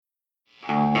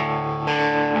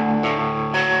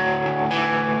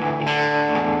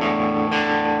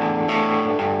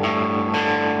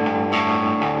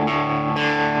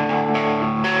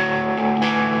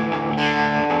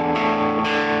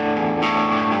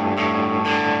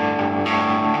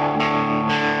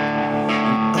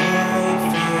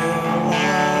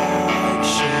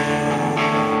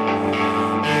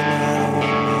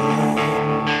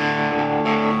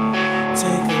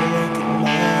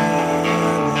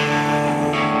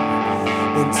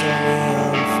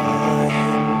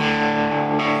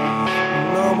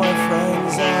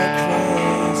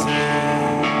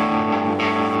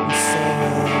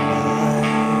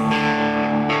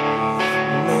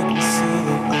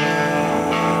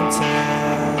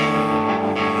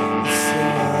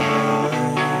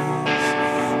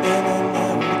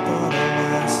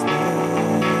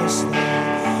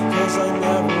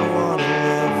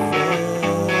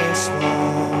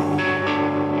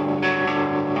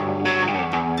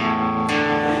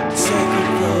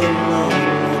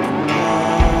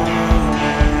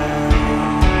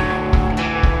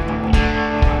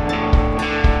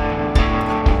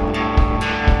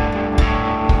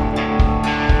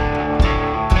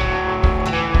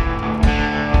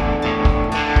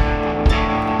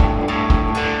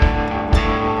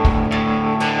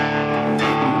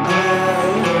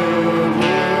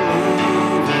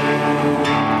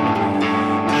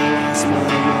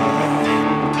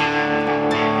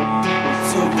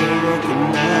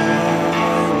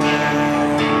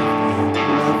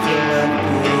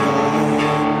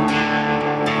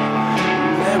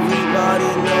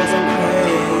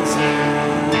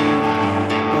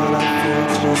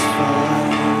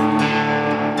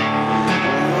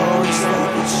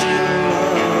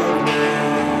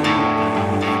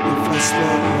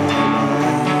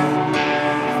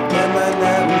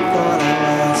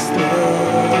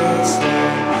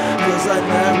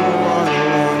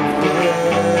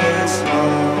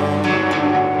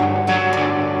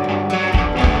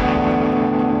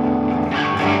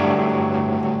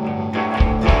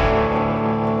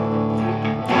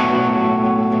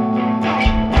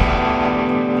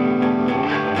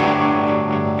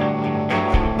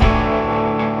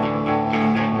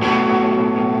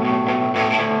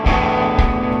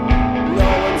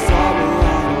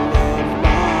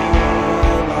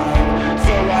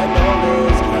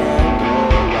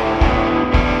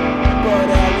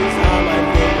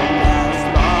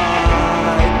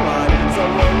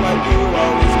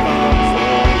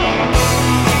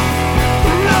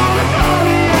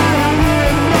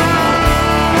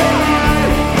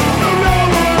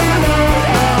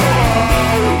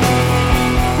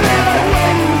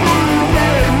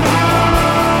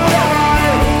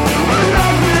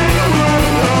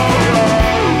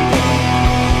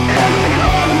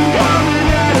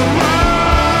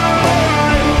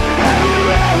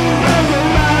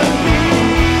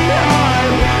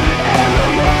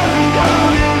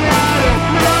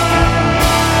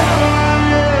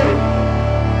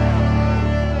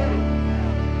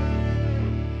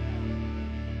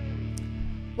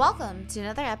Welcome to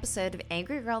another episode of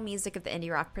Angry Girl Music of the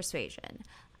Indie Rock Persuasion.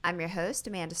 I'm your host,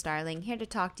 Amanda Starling, here to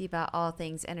talk to you about all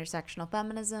things intersectional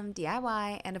feminism,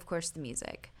 DIY, and of course the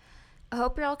music. I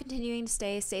hope you're all continuing to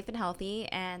stay safe and healthy,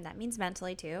 and that means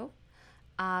mentally too.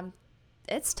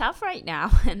 It's tough right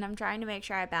now, and I'm trying to make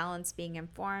sure I balance being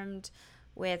informed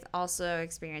with also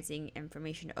experiencing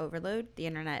information overload. The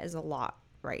internet is a lot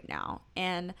right now,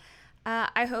 and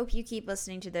I hope you keep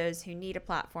listening to those who need a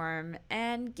platform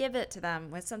and give it to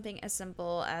them with something as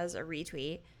simple as a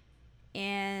retweet.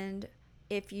 And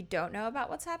if you don't know about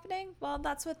what's happening, well,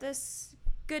 that's what this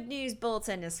good news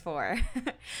bulletin is for.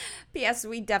 P.S.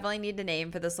 We definitely need a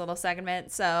name for this little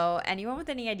segment, so anyone with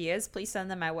any ideas, please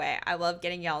send them my way. I love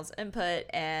getting y'all's input,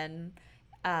 and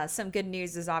some good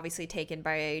news is obviously taken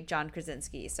by John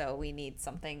Krasinski, so we need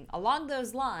something along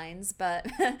those lines, but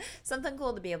something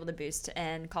cool to be able to boost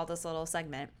and call this little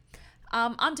segment.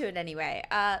 Onto it anyway.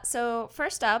 So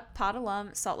first up, pod alum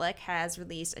Salt Lick has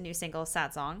released a new single,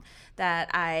 Sad Song,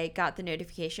 that I got the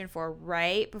notification for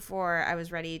right before I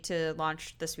was ready to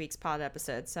launch this week's pod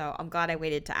episode, so I'm glad I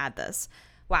waited to add this.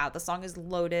 Wow, the song is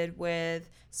loaded with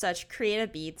such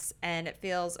creative beats, and it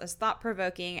feels as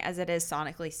thought-provoking as it is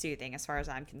sonically soothing as far as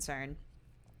I'm concerned.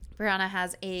 Brianna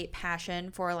has a passion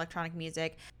for electronic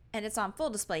music, and it's on full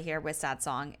display here with Sad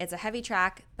Song. It's a heavy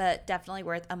track, but definitely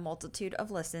worth a multitude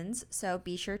of listens, so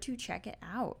be sure to check it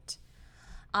out.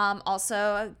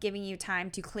 Also, giving you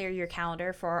time to clear your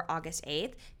calendar for August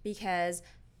 8th, because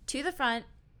To The Front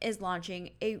is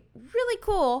launching a really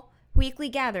cool weekly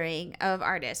gathering of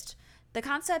artists. The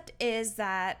concept is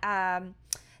that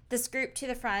this group, To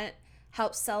The Front,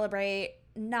 helps celebrate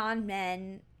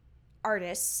non-men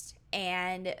artists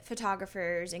and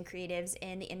photographers and creatives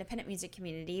in the independent music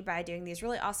community by doing these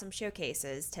really awesome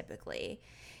showcases, typically.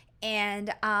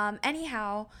 And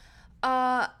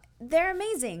they're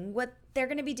amazing. What they're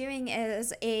going to be doing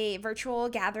is a virtual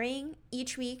gathering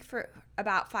each week for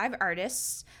about 5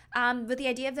 artists, with the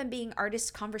idea of them being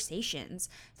artist conversations.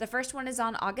 The first one is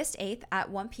on August 8th at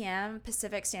 1 p.m.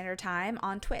 Pacific Standard Time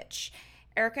on Twitch.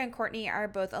 Erica and Courtney are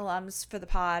both alums for the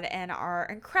pod and are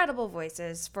incredible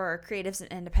voices for creatives and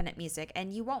independent music,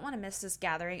 and you won't want to miss this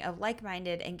gathering of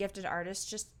like-minded and gifted artists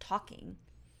just talking.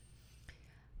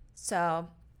 So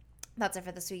that's it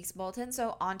for this week's bulletin.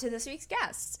 So on to this week's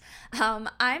guests.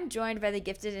 I'm joined by the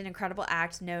gifted and incredible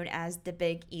act known as The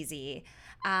Big Easy,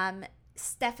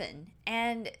 Stefan.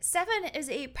 And Stefan is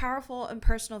a powerful and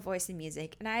personal voice in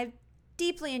music, and I've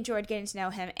deeply enjoyed getting to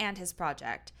know him and his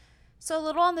project. So a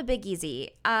little on The Big Easy.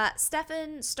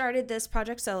 Stefan started this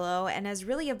project solo and has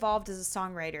really evolved as a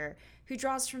songwriter who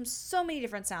draws from so many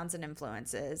different sounds and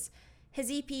influences. His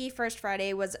EP, First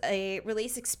Friday, was a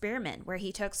release experiment where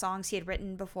he took songs he had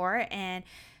written before and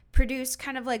produced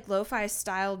kind of like lo-fi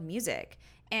styled music.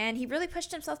 And he really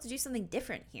pushed himself to do something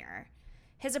different here.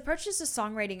 His approaches to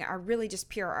songwriting are really just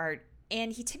pure art,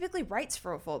 and he typically writes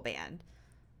for a full band.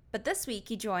 But this week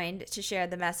he joined to share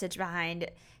the message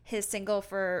behind his single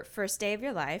for First Day of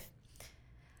Your Life,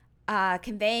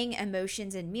 conveying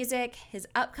emotions in music, his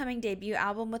upcoming debut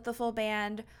album with the full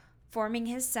band, forming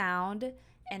his sound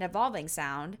and evolving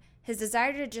sound, his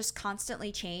desire to just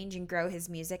constantly change and grow his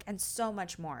music, and so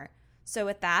much more. So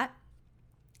with that,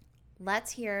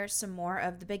 let's hear some more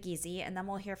of The Big Easy, and then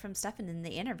we'll hear from Stefan in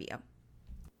the interview.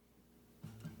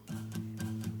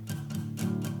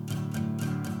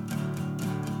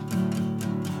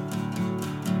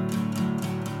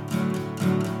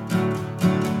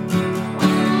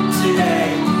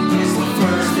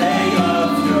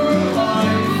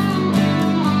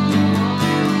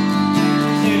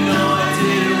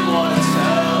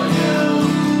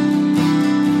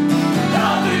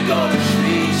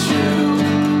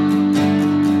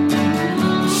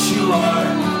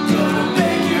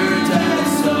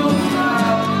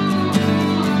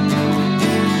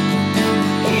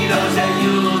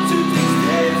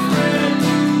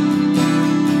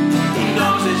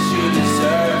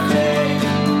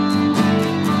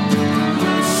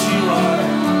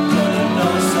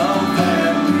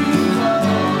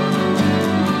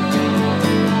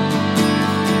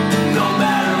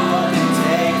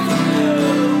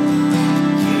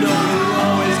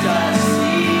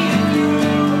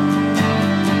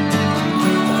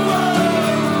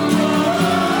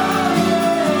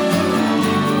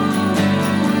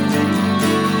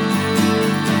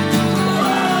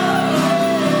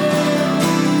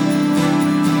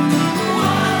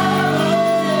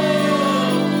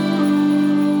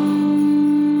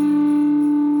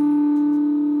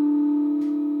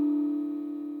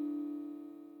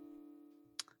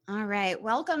 right.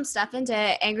 Welcome, Stefan, to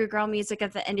Angry Girl Music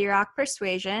of the Indie Rock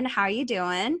Persuasion. How are you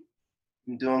doing?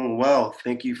 I'm doing well.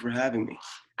 Thank you for having me.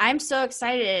 I'm so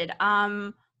excited.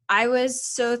 I was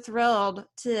so thrilled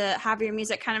to have your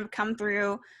music kind of come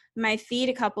through my feed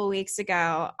a couple weeks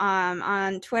ago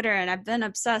on Twitter, and I've been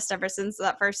obsessed ever since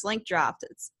that first link dropped.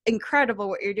 It's incredible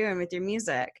what you're doing with your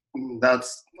music.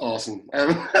 That's awesome.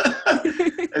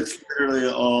 It's literally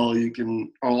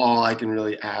all I can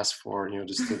really ask for,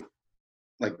 just to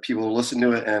like people to listen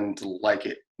to it and to like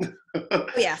it. Oh,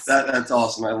 yes. That's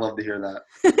awesome. I love to hear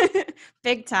that.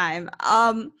 Big time.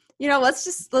 Let's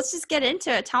just get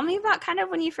into it. Tell me about kind of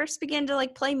when you first began to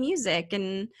like play music,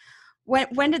 and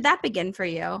when did that begin for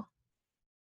you?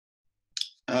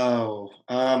 Oh,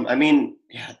 I mean,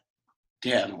 yeah,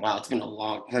 damn, wow, it's been a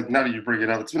long, like now that you bring it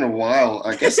up, it's been a while.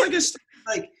 I guess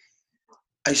like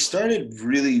I started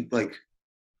really like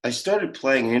I started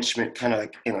playing an instrument kind of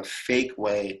like in a fake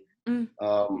way, Mm,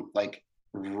 like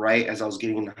right as I was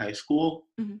getting into high school.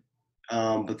 mhm.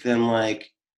 But then like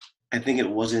I think it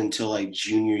wasn't until like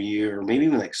junior year or maybe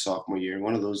even like sophomore year,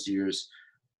 one of those years,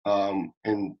 and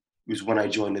it was when I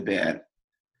joined the band.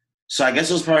 So I guess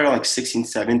it was probably around like 16,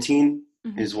 17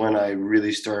 Mhm. is when I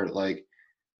really started like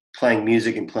playing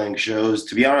music and playing shows.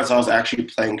 To be honest, I was actually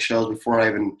playing shows before I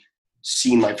even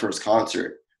seen my first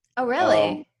concert. Oh, Um,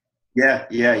 really? yeah.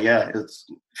 It's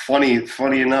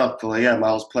funny enough, but like, yeah, I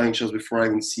was playing shows before I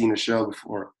even seen a show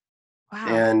before. Wow.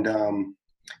 And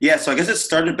yeah, so I guess it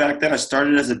started back then. I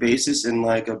started as a bassist in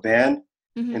like a band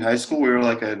in Hmm. high school. We were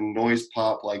like a noise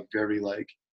pop, like very like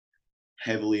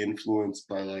heavily influenced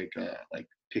by like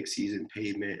Pixies and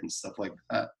Pavement and stuff like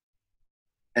that.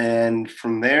 And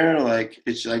from there, like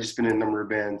I just been in a number of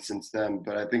bands since then.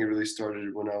 But I think it really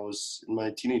started when I was in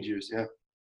my teenage years. Yeah.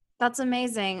 That's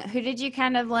amazing. Who did you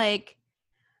kind of like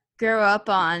grow up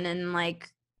on, and like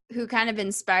who kind of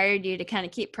inspired you to kind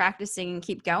of keep practicing and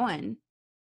keep going?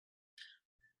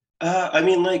 I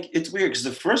mean, like it's weird because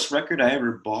the first record I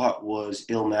ever bought was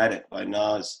Illmatic by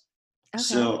Nas. Okay.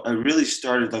 So I really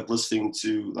started like listening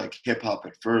to like hip hop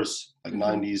at first, like Hmm.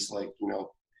 '90s,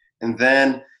 and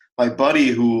then my buddy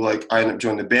who like I ended up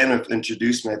joining the band with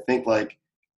introduced me. I think like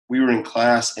we were in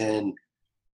class and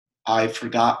I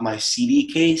forgot my CD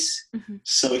case, Hmm.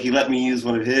 so he let me use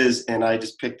one of his, and I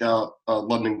just picked out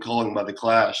 "London Calling" by The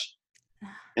Clash,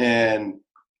 and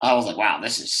I was like, "Wow,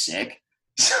 this is sick."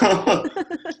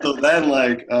 So then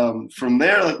like from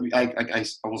there, like I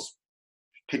was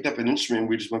picked up an instrument, and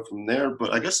we just went from there.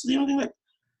 But I guess the only thing like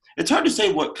it's hard to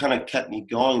say what kind of kept me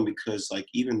going because like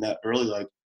even that early, like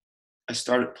I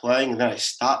started playing and then I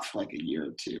stopped for like a year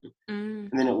or two,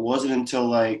 Mm, and then it wasn't until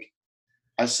like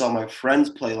I saw my friends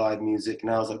play live music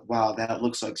and I was like, wow, that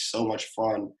looks like so much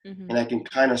fun. hmm. And I can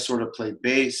kind of sort of play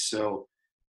bass. So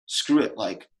screw it.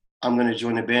 Like, I'm going to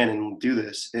join a band and do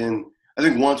this. And I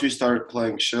think once we started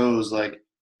playing shows, like,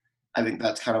 I think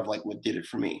that's kind of like what did it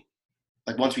for me.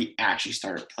 Like, once we actually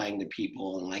started playing to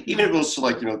people and like, even if it was to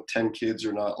like, 10 kids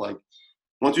or not, like,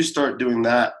 once we start doing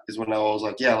that is when I was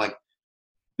like, yeah, like,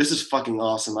 this is fucking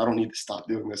awesome. I don't need to stop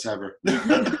doing this ever.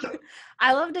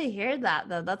 I love to hear that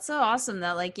though. That's so awesome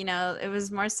that like, it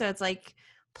was more so it's like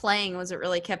playing was what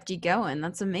really kept you going.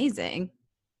 That's amazing.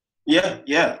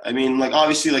 Yeah. I mean, like,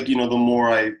 obviously, like, the more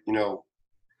I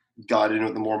got into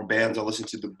it, the more bands I listened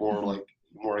to, Mhm. the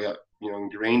more I got,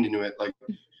 ingrained into it. Like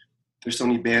there's so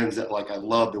many bands that like I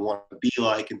love and want to be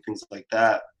like and things like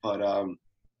that. But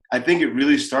I think it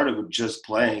really started with just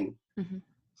playing. Mhm.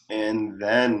 And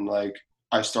then like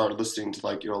I started listening to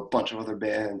like, a bunch of other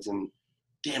bands and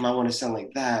damn, I want to sound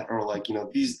like that. Or like,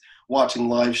 these watching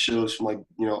live shows from like,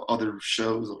 other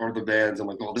shows or other bands. I'm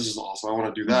like, oh, this is awesome. I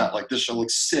want to do that. Mhm. Like this show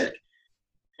looks sick.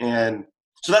 And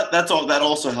so that's all that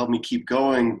also helped me keep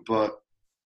going. But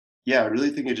yeah, I really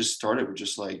think it just started with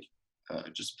just like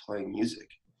just playing music.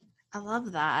 I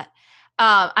love that.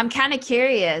 I'm kind of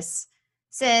curious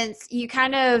since you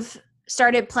kind of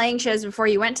started playing shows before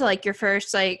you went to like your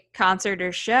first like concert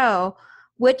or show,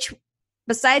 which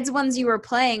besides ones you were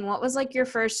playing, what was like your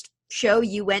first show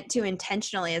you went to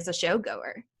intentionally as a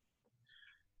showgoer?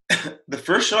 The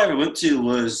first show I ever went to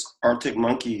was Arctic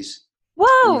Monkeys.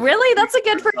 Whoa, We really? That's a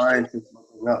good first first. time since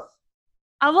looking up.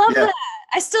 I love Yeah, that.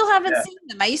 I still haven't yeah. seen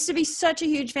them. I used to be such a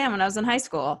huge fan when I was in high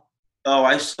school. Oh,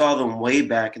 I saw them way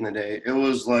back in the day. It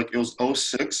was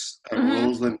 '06 at Hmm.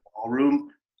 Roseland Ballroom.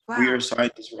 We Wow. Are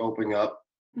Scientists were opening up.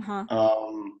 Uh-huh.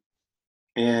 Um,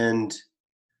 and it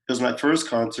was my first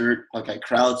concert. Like I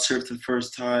crowd surfed the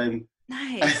first time.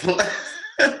 Nice.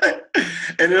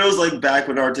 And it was like back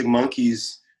when Arctic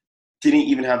Monkeys didn't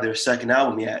even have their second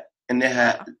album yet.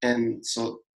 And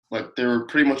so like they were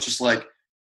pretty much just like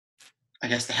I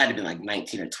guess they had to be like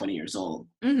 19 or 20 years old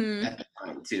Hmm. at the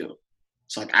time too.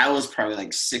 So like I was probably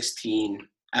like 16.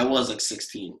 I was like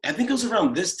 16. I think it was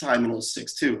around this time in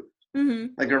 '06 too.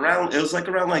 Mm-hmm. Like around, it was like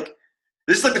around like,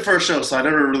 this is like the first show, so I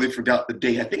never really forgot the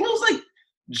date. I think it was like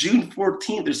June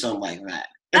 14th or something like that.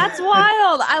 That's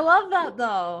wild. I love that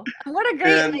though. What a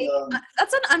great, And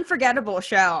that's an unforgettable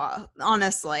show,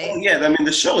 honestly. oh yeah, I mean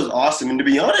the show is awesome. And to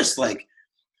be honest, like,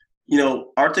 you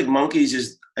know, Arctic Monkeys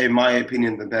is, in my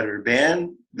opinion, the better band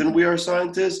than We Are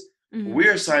Scientists. Mhm. We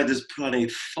Are Scientists put on a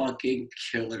fucking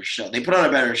killer show. They put on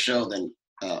a better show than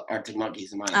Arctic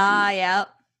Monkeys, in my opinion.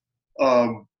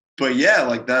 Yeah. But yeah,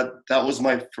 like that was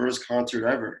my first concert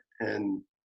ever, and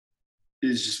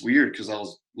it's just weird because I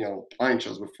was, you know, playing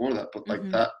shows before that, but like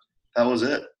Mhm. that was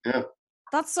it. Yeah.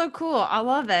 That's so cool. I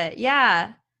love it.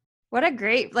 Yeah. What a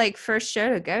great like first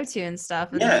show to go to and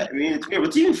stuff. And Yeah, I mean, it's weird.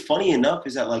 What's even funny enough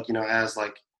is that, like, you know, as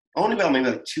like only about maybe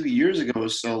like 2 years ago or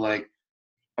so, like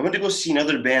I went to go see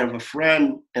another band with a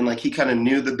friend, and like he kind of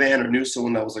knew the band or knew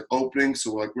someone that was like opening,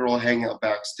 so like we're all hanging out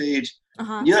backstage.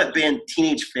 uh-huh. You know that band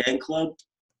Teenage Fan Club?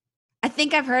 I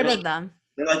think I've heard They're of like, them.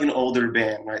 they're like an older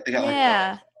band, right? They got like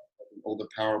Yeah. an older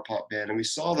power pop band, and we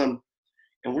saw them,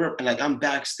 and I'm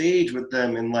backstage with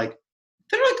them, and like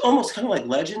they're like almost kind of like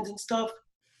legends and stuff.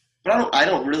 But I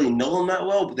don't really know them that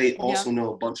well, but they also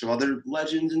know a bunch of other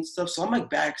legends and stuff. So I'm like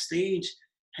backstage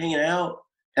hanging out,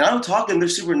 and I'm talking. They're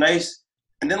super nice,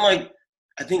 and then like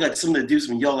I think like some of the dudes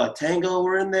from Yo La Tango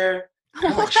were in there.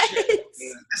 And I'm like, shit,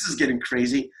 man, this is getting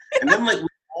crazy. And then like we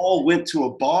all went to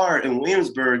a bar in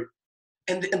Williamsburg,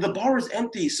 and the bar was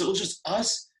empty, so it was just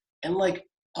us and like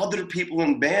other people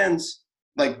in bands,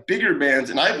 like bigger bands,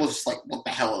 and I was just like, what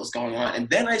the hell is going on? And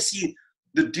then I see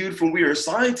the dude from We Are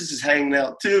Scientists is hanging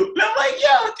out too. And I'm like,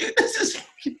 yo, dude, this is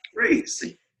fucking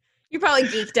crazy. You probably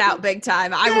geeked out big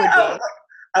time. I would be.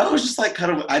 I was just like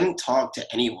I didn't talk to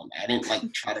anyone. I didn't like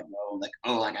try to know like,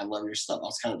 oh, like I love your stuff. I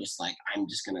was kind of just like, I'm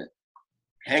just gonna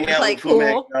hang out Like, with whom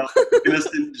I cool. hang out, and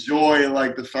just enjoy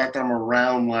like the fact that I'm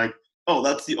around, like, oh,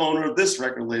 that's the owner of this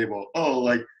record label. Oh,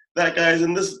 like that guy's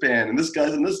in this band and this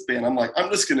guy's in this band. I'm like, I'm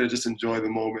just gonna just enjoy the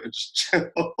moment and just chill.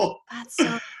 That's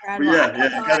so incredible. Yeah, I don't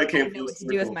it know. kinda I came don't know full what to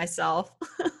do with circle. myself.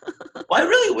 Well, I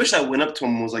really wish I went up to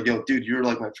him and was like, yo, dude, you're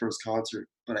like my first concert,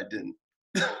 but I didn't.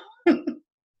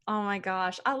 Oh my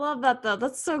gosh. I love that though.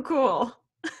 That's so cool.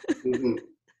 Mhm.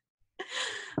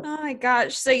 Oh my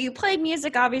gosh. So you played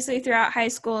music obviously throughout high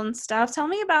school and stuff. Tell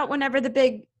me about whenever the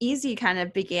Big Easy kind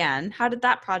of began. How did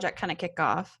that project kind of kick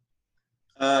off?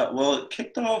 Well, it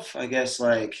kicked off, I guess,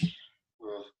 like a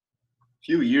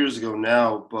few years ago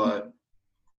now, but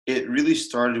it really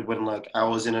started when like I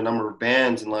was in a number of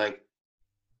bands, and like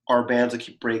our bands would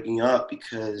keep breaking up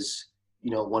because, you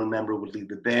know, one member would leave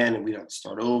the band and we'd have to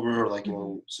start over, or like, you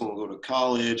know, someone would go to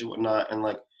college or whatnot. And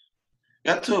like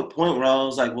got to a point where I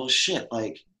was like, well, shit,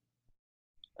 like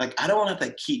I don't want to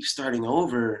have to keep starting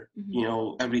over, you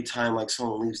know, every time like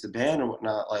someone leaves the band or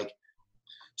whatnot. Like,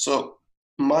 so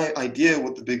my idea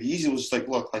with the Big Easy was like,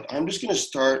 look, like I'm just gonna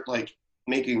start like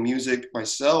making music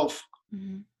myself,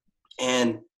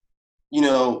 and you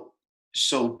know,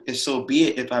 so be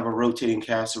it if I have a rotating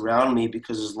cast around me,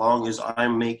 because as long as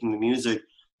I'm making the music,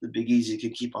 the Big Easy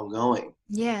can keep on going.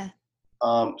 Yeah.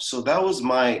 So that was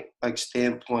my like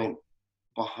standpoint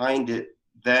behind it.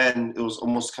 Then it was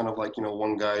almost kind of like, you know,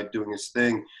 one guy doing his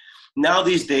thing. Now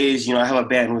these days, you know, I have a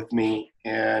band with me,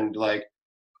 and like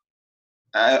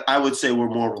I would say we're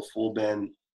more of a full band,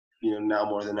 you know, now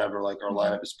more than ever. Like our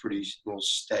lineup is pretty, you know,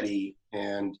 steady,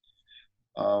 and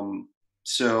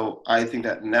so I think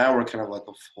that now we're kind of like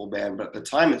a full band. But at the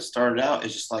time it started out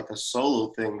as just like a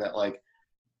solo thing that like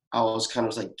I was kind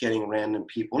of like getting random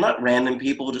people, not random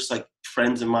people, just like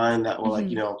friends of mine that were like,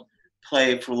 you know,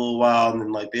 play for a little while, and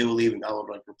then like they would leave and I would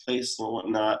like replace them and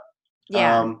whatnot.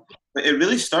 Yeah. But it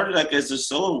really started like as a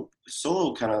solo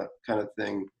kind of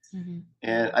thing.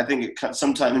 And I think it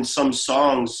sometimes in some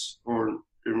songs or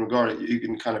in regard, you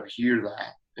can kind of hear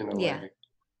that in a way,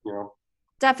 you know.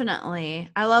 Definitely.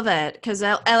 I love it because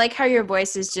I like how your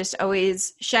voice is just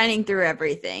always shining through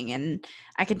everything, and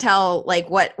I can tell like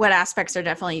what aspects are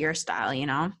definitely your style, you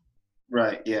know?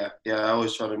 Right. Yeah. I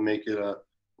always try to make it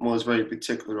I'm always very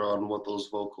particular on what those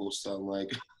vocals sound like.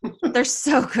 They're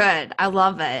so good. I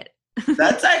love it.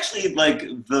 That's actually like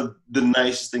the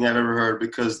nicest thing I've ever heard,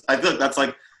 because I feel like that's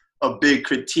like a big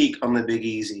critique on the Big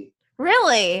Easy.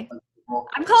 Really?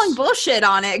 I'm calling bullshit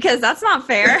on it because that's not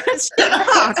fair. Shit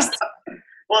rocks.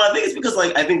 Well, I think it's because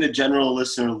like I think the general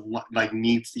listener like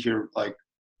needs to hear like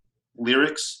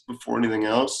lyrics before anything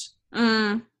else.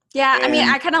 Yeah, I mean,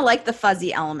 I kind of like the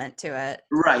fuzzy element to it.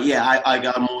 Right. Yeah,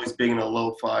 I'm always big into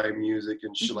lo-fi music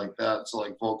and shit like that. So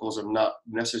like vocals are not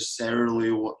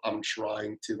necessarily what I'm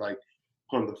trying to like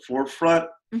put on the forefront.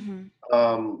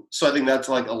 So I think that's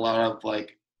like a lot of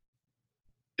like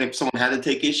if someone had to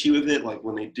take issue with it, like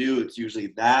when they do, it's usually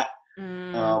that.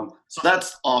 So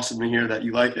that's awesome to hear that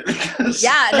you like it.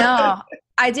 Yeah, no,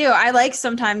 I do. I like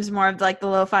sometimes more of like the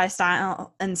lo-fi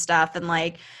style and stuff, and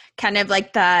like kind of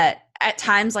like that at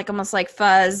times, like almost like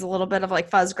fuzz, a little bit of like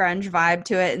fuzz grunge vibe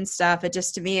to it and stuff. It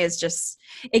just, to me, is just,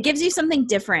 it gives you something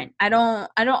different. I don't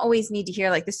always need to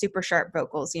hear like the super sharp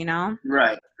vocals, you know?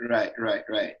 Right.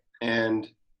 And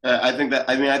I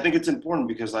think it's important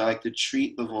because I like to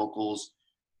treat the vocals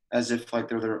as if like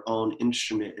they're their own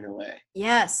instrument in a way.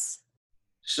 Yes.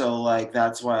 So like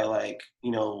that's why like,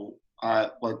 you know,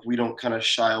 we don't kind of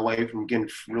shy away from getting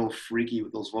real freaky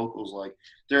with those vocals. Like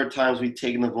there are times we've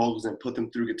taken the vocals and put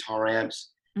them through guitar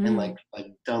amps and like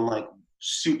done like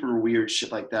super weird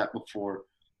shit like that before.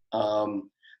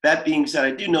 That being said,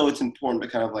 I do know it's important to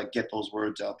kind of like get those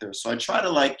words out there. So I try to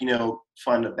like, you know,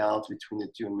 find a balance between the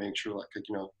two and make sure like,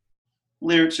 you know,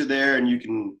 lyrics are there and you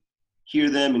can hear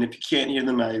them. And if you can't hear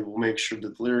them, I will make sure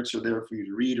that the lyrics are there for you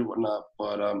to read or whatnot.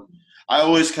 But I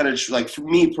always kind of like, for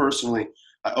me personally,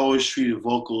 I always treated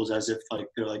vocals as if like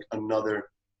they're like another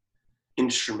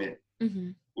instrument,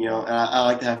 you know, and I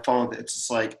like to have fun with it. It's just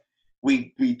like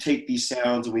we take these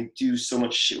sounds and we do so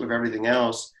much shit with everything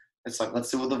else. It's like,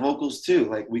 let's do it with the vocals too.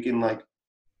 Like we can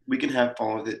have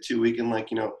fun with it too. We can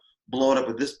like, you know, blow it up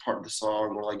at this part of the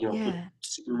song or like, you know, put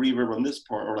super reverb on this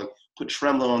part or like put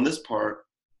tremolo on this part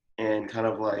and kind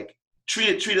of like treat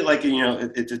it like, you know,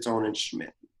 it's its own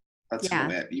instrument. That's the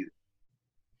way I view it.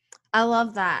 I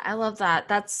love that.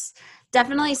 That's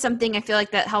definitely something I feel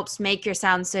like that helps make your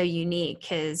sound so unique,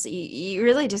 because you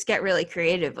really just get really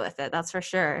creative with it. That's for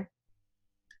sure.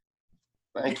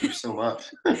 Thank you so much.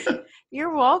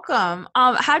 You're welcome.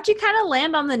 How'd you kind of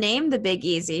land on the name The Big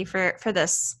Easy for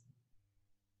this?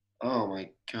 Oh my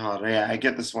God. Yeah, I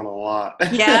get this one a lot.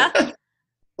 Yeah?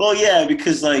 Well, yeah,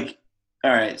 because like,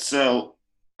 all right, so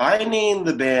I named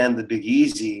the band The Big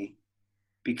Easy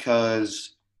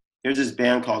because there's this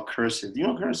band called Cursive. Do you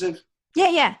know Cursive?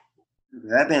 Yeah.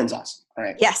 That band's awesome. All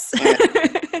right. Yes.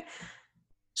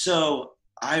 So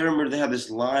I remember they have this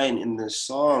line in this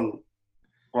song,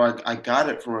 or I got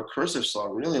it from a Cursive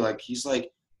song, really. Like, he's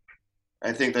like,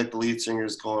 I think like the lead singer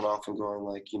is going off and going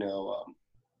like, you know,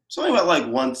 something about like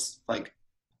once, like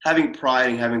having pride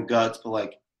and having guts, but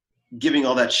like giving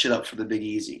all that shit up for the Big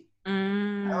Easy.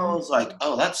 And I was like,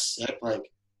 oh, that's sick. Like,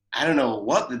 I don't know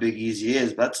what the Big Easy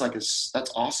is, but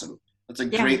that's awesome. That's a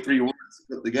great 3 words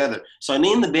to put together. So I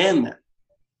named the band that.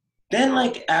 Then,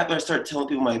 like, after I started telling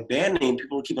people my band name,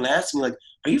 people keep on asking me, like,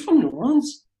 are you from New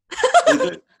Orleans?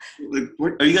 Like,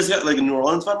 are you guys got, like, a New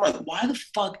Orleans vibe? I'm like, why the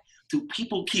fuck do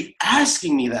people keep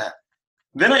asking me that?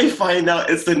 Then I find out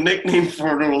it's the nickname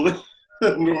for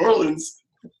New Orleans.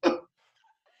 And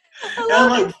I'm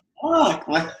like, fuck.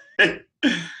 Like,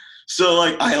 so,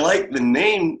 like, I like the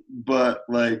name, but,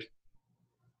 like,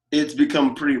 it's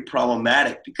become pretty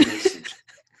problematic because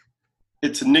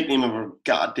it's a nickname of a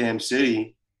goddamn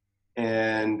city.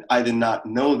 And I did not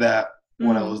know that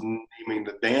when I was naming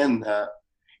the band that.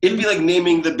 It'd be like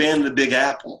naming the band The Big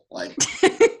Apple. Like,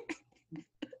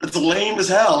 it's lame as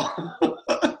hell.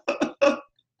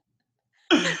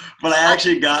 But I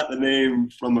actually got the name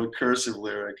from a Cursive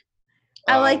lyric.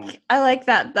 I like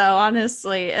that though,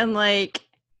 honestly. And like,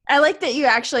 I like that you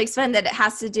actually explained that it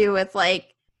has to do with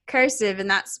like Cursive and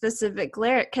that specific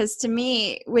lyric. Because to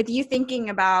me, with you thinking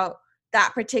about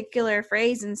that particular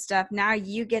phrase and stuff, now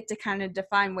you get to kind of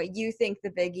define what you think the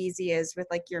Big Easy is with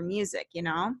like your music, you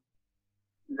know?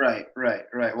 Right.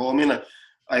 Well, I mean,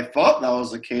 I thought that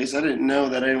was the case. I didn't know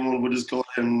that anyone would just go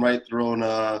ahead and write their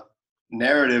own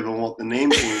narrative on what the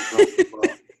name came from.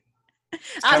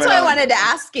 That's why I wanted to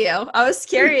ask you. I was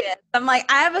curious. I'm like,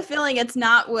 I have a feeling it's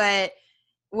not what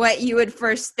you would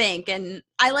first think. And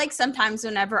I like sometimes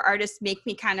whenever artists make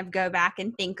me kind of go back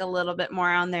and think a little bit more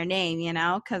on their name, you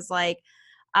know, because like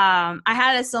I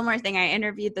had a similar thing. I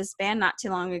interviewed this band not too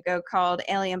long ago called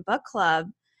Alien Book Club,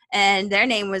 and their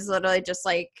name was literally just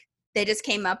like, they just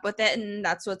came up with it and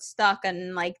that's what stuck.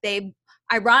 And like, they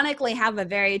ironically have a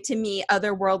very, to me,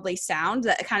 otherworldly sound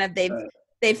that kind of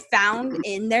they've found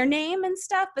in their name and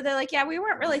stuff. But they're like, yeah, we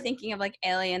weren't really thinking of like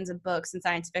aliens and books and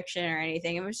science fiction or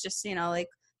anything. It was just, you know, like,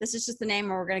 this is just the name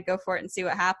and we're going to go for it and see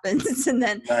what happens. And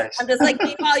then nice. I'm just like,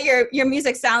 meanwhile, your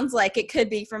music sounds like it could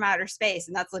be from outer space,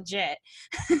 and that's legit.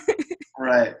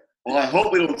 Right. Well, I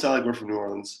hope we don't sound like we're from New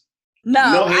Orleans.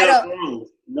 No, I don't.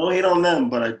 No hate on them,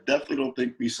 but I definitely don't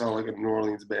think we sound like a New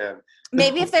Orleans band.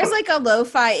 Maybe if there's like a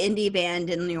lo-fi indie band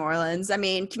in New Orleans. I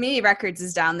mean, Community Records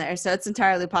is down there, so it's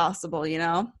entirely possible, you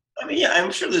know? I mean, yeah,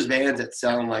 I'm sure there's bands that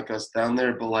sound like us down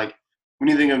there, but like when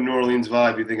you think of New Orleans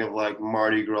vibe, you think of like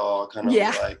Mardi Gras, kind of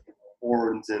like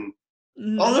horns and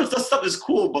all that stuff is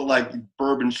cool, but like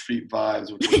Bourbon Street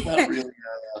vibes, which is not really.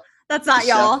 That's not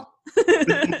y'all.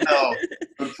 No,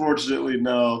 unfortunately,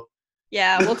 no.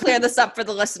 Yeah, we'll clear this up for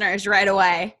the listeners right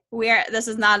away. This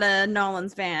is not a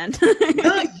Nolan's band.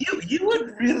 No, you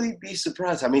would really be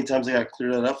surprised how many times I got to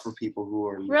clear that up for people who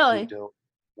are really who don't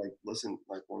like listen,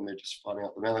 like when they're just finding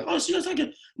out the band, like, oh, so it's like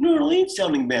a New Orleans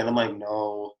sounding band. I'm like,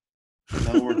 no,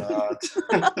 we're not.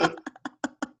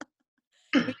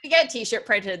 We could get a T-shirt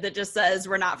printed that just says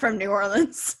we're not from New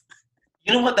Orleans.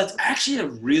 You know what? That's actually a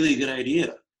really good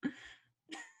idea.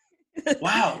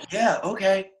 Wow. Yeah.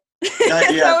 Okay. Yeah.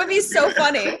 That would be so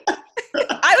funny.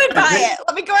 I would buy it.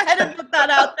 Let me go ahead and put that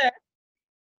out there.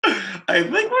 I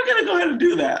think we're gonna go ahead and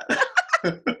do that.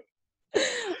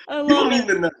 People need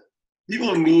to know.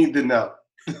 People need to know.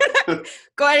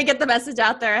 Go ahead and get the message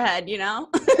out there ahead, you know?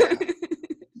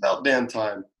 About damn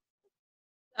time.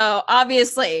 So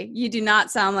obviously you do not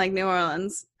sound like New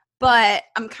Orleans, but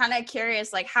I'm kind of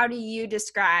curious, like, how do you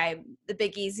describe the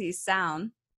Big Easy's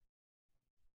sound?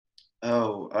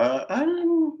 Oh, I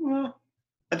don't know.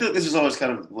 I think this is always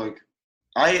kind of like,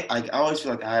 I always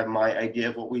feel like I have my idea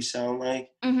of what we sound like,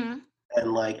 and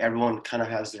like everyone kind of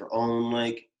has their own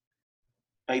like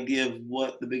idea of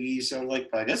what the Big Easy sounds like.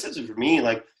 But I guess that's it for me.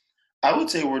 Like, I would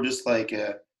say we're just like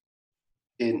an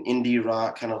indie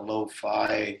rock kind of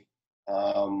lo-fi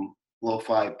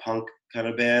punk kind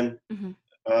of band.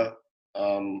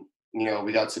 You know,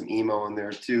 we got some emo in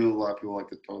there too. A lot of people like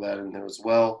to throw that in there as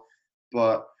well.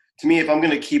 But to me, if I'm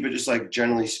gonna keep it just like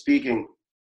generally speaking,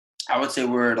 I would say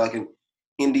we're like an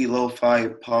indie lo-fi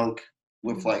punk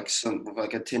with like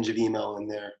a tinge of emo in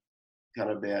there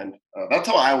kind of band. That's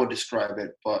how I would describe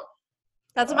it. But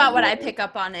that's about what I pick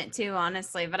up on it too,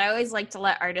 honestly. But I always like to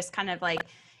let artists kind of like,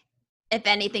 if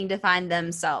anything, define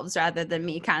themselves rather than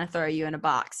me kind of throw you in a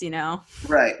box, you know?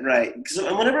 Right. Because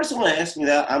whenever someone asks me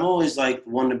that, I'm always like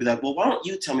one to be like, well, why don't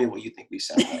you tell me what you think we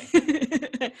sound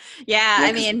like? Yeah,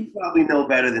 I mean, you probably know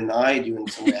better than I do in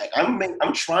some way. Like,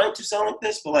 I'm trying to sound like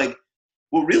this, but like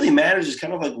what really matters is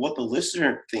kind of like what the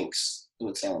listener thinks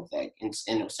it sounds like in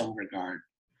some regard.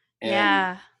 And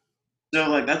yeah. So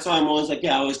like that's why I'm always like, I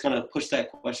always kind of push that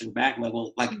question back. I'm like,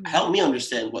 well, like help me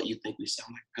understand what you think we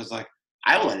sound like, because like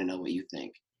I want to know what you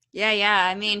think. Yeah.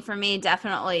 I mean, for me,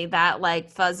 definitely that like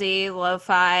fuzzy,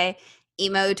 lo-fi,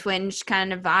 emo twinge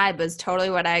kind of vibe was totally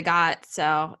what I got.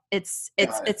 So it's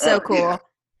so cool. Yeah.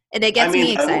 And it gets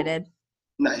me excited.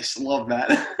 Nice. Love that.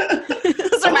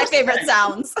 Those are my favorite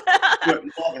sounds.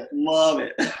 Love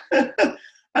it.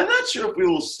 I'm not sure if we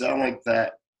will sound like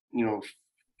that, you know,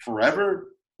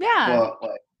 forever. Yeah. But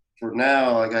like for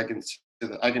now, like I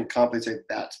can confidently say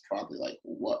that's probably like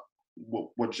what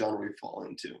genre we fall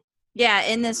into. Yeah,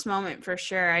 in this moment for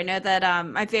sure. I know that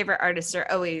my favorite artists are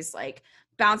always like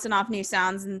bouncing off new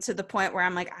sounds, and to the point where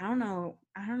I'm like, I don't know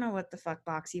what the fuck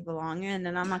box you belong in,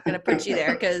 and I'm not gonna put you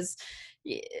there because,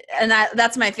 and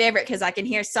that's my favorite because I can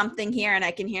hear something here and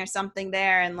I can hear something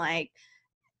there, and like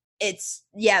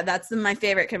that's my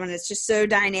favorite because when it's just so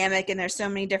dynamic and there's so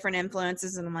many different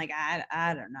influences, and I'm like,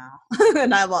 I don't know,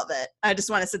 and I love it. I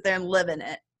just want to sit there and live in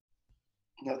it.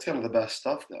 That's kind of the best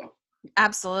stuff, though.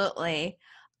 Absolutely.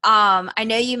 I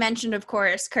know you mentioned, of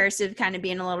course, Cursive kind of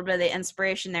being a little bit of the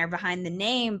inspiration there behind the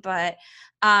name, but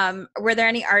were there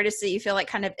any artists that you feel like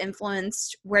kind of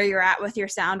influenced where you're at with your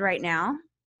sound right now?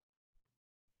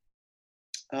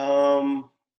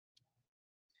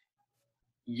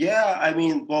 Yeah, I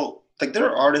mean, well, like there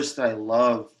are artists that I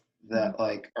love that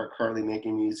like are currently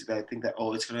making music that I think that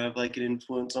always gonna have like an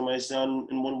influence on my sound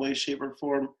in one way, shape, or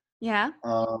form. Yeah.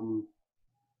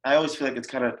 I always feel like it's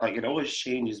kind of like it always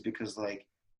changes because like,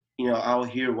 you know, I'll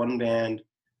hear one band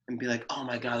and be like, oh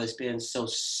my God, this band's so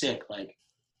sick. Like,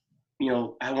 you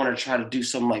know, I want to try to do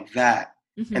something like that.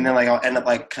 Mm-hmm. And then like I'll end up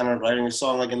like kind of writing a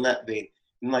song like in that vein.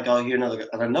 And like I'll hear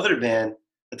another band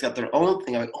that's got their own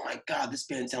thing. I'm like, oh my God, this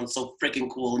band sounds so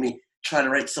freaking cool. Let me try to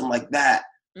write something like that.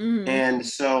 Mm-hmm. And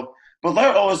so, but there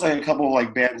are always like a couple of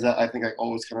like bands that I think like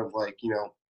always kind of like, you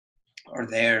know, are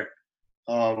there.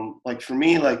 Like for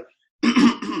me, like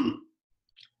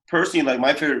personally, like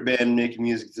my favorite band making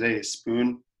music today is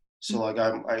Spoon. So like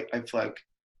I feel like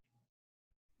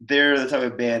they're the type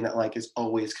of band that like is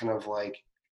always kind of like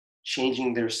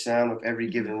changing their sound with every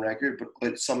given record, but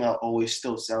it somehow always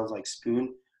still sounds like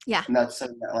Spoon. Yeah. And that's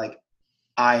something that like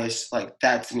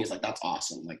that to me is like that's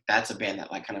awesome. Like that's a band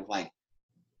that like kind of like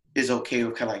is okay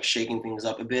with kind of like shaking things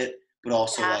up a bit, but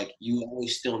also like you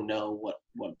always still know what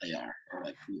they are or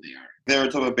like who they are. They're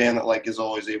a type of band that like is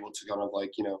always able to kind of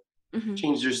like, you know,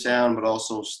 change their sound, but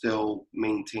also still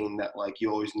maintain that like you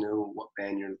always knew what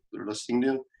band you're listening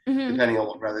to, depending on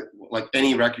what like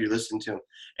any record you listen to.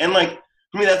 And like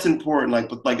for me that's important. Like,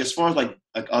 but like as far as like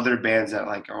other bands that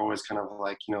like are always kind of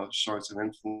like shorts of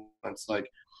influence, like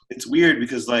it's weird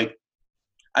because like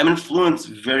I'm influenced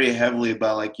very heavily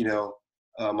by like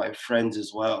my friends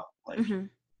as well. Like Mm-hmm.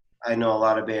 I know a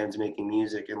lot of bands making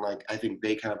music, and like I think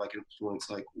they kind of like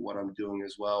influence like what I'm doing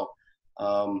as well.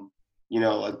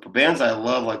 Like the bands I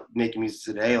love like making music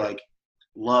today, like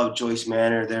love Joyce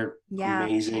Manor. They're Yeah,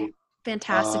 amazing.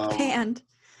 fantastic band.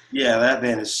 Yeah, that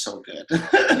band is so good.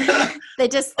 They're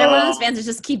one of those bands that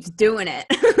just keeps doing it.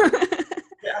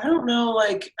 Yeah, I don't know.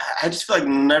 Like, I just feel like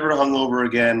never hungover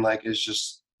again. Like, it's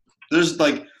just there's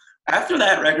like after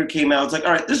that record came out, it's like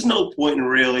all right, there's no point in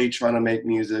really trying to make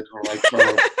music or like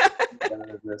trying to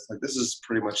better this. Like, this is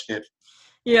pretty much it.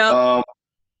 Yep.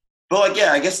 But like,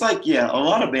 yeah, I guess like a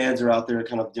lot of bands are out there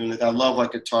kind of doing it. I love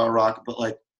like guitar rock, but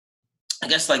like I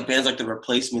guess like bands like the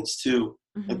Replacements too.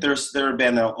 Mm-hmm. Like they're a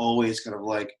band that I'll always kind of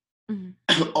like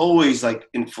Mm-hmm. always like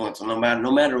influence no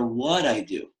matter what I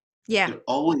do. Yeah. They're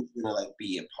always gonna like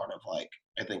be a part of like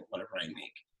I think whatever I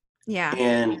make. Yeah.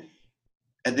 And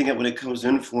I think that when it comes to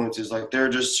influences, like they're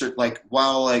just certain, like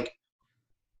while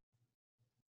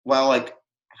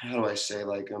how do I say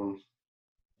like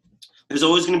there's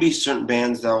always gonna be certain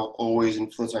bands that will always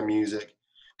influence my music.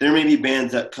 There may be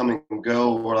bands that come and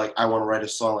go, or like I want to write a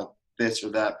song like this or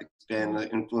that band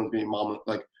that influenced me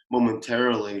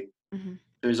momentarily. Mm-hmm.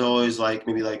 There's always like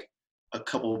maybe like a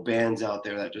couple of bands out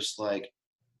there that just like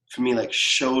for me like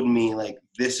showed me like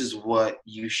this is what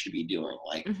you should be doing,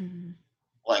 like Mm-hmm.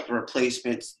 like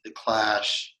Replacements, The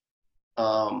Clash,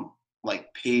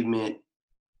 like Pavement,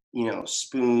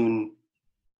 Spoon,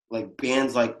 like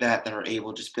bands like that are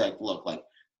able to just be like, look, like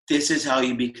this is how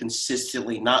you be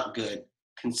consistently not good,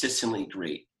 consistently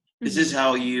great. This is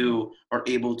how you are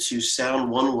able to sound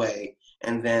one way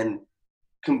and then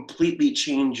completely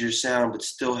change your sound but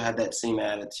still have that same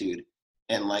attitude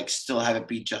and like still have it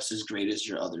be just as great as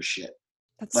your other shit.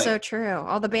 That's Like so true.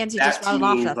 All the bands you that just to rattled me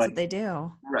off, is that's like what they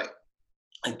do. right.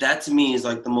 Like that to me is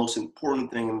like the most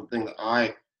important thing and the thing that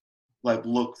I like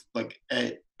look like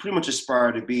at pretty much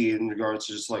aspire to be in regards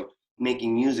to just like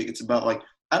making music. It's about like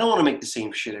I don't want to make the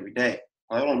same shit every day.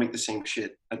 I don't want to make the same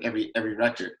shit like every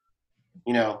record,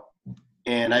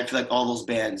 and I feel like all those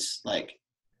bands like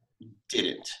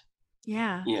didn't,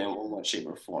 Yeah. in one shape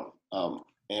or form.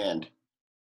 And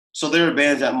so there are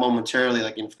bands that momentarily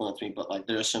like influence me, but like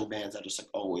there are some bands that just like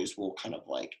always will kind of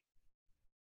like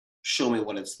show me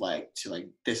what it's like to like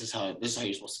this is how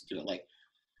you're supposed to do it. Like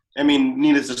I mean,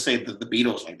 needless to say, the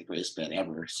Beatles are like the greatest band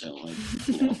ever. So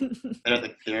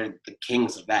like they're the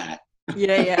kings of that.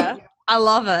 Yeah. I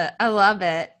love it. I love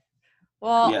it.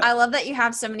 Well, Yeah. I love that you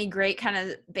have so many great kind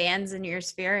of bands in your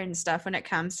sphere and stuff when it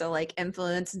comes to like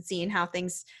influence and seeing how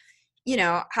things,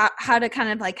 how to kind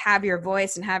of like have your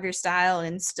voice and have your style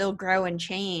and still grow and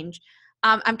change.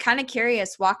 I'm kind of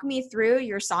curious. Walk me through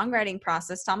your songwriting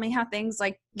process. Tell me how things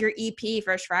like your EP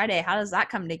First Friday, how does that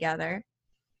come together?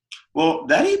 Well,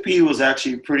 that EP was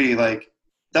actually pretty like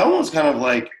that one was kind of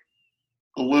like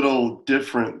a little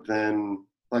different than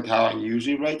like how I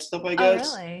usually write stuff. I Oh,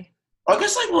 guess. really? I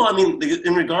guess like well, I mean,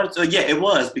 in regards to yeah, it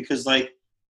was because like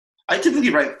I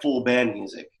typically write full band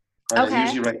music. Right? Okay. I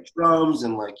usually write drums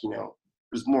and like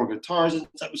there's more guitars and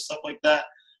type of stuff like that.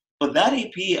 But that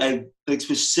EP, I like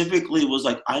specifically was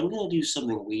like I'm gonna do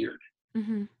something weird.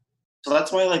 Mm-hmm. So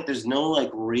that's why like there's no like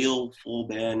real full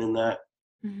band in that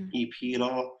Mm-hmm. EP at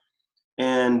all.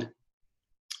 And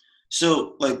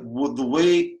so like the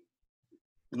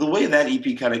way that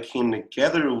EP kind of came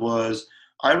together was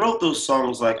I wrote those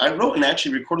songs like I wrote and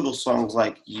actually recorded those songs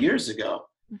like years ago.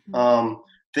 Mm-hmm.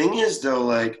 Thing is though,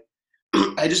 like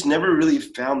I just never really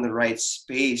found the right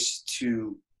space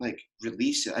to like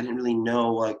release it. I didn't really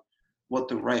know like what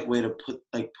the right way to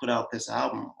put out this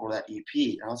album or that EP.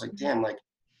 And I was like, damn, like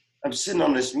I'm sitting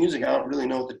on this music. I don't really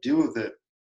know what to do with it.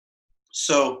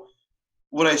 So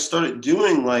what I started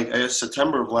doing, like I guess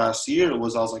September of last year,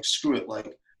 was I was like, screw it,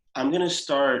 like I'm gonna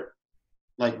start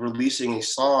like releasing a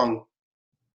song,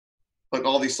 like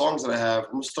all these songs that I have.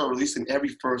 I'm gonna start releasing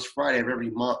every first Friday of every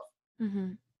month,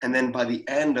 Mm-hmm. and then by the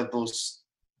end of those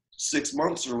 6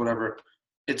 months or whatever,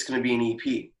 it's gonna be an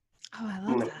EP. Oh, I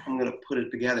love that. I'm gonna put it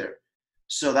together.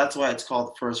 So that's why it's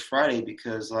called First Friday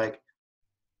because like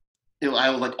I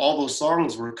was like all those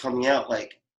songs were coming out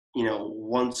like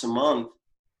once a month.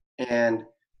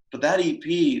 But that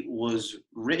EP was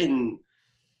written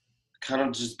kind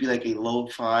of just be like a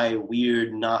lo-fi,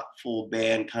 weird, not full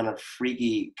band, kind of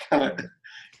freaky kind of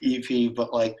EP.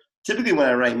 But like typically when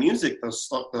I write music,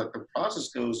 the process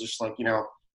goes just like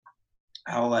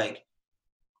how like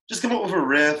just come up with a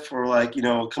riff, or like, you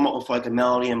know, come up with like a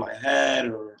melody in my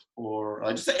head, or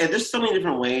just, and there's so many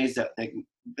different ways that like,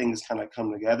 things kind of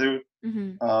come together.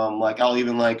 Mm-hmm. Like I'll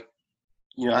even like,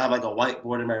 you know, I have like a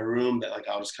whiteboard in my room that like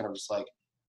I'll just kind of just like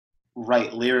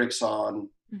write lyrics on,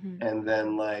 Mm-hmm. and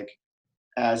then like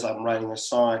as I'm writing a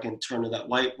song, I can turn to that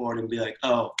whiteboard and be like,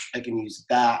 oh, I can use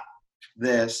that,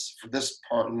 this for this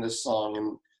part in this song,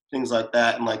 and things like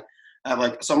that. And like I have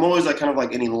like, so I'm always like kind of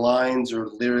like any lines or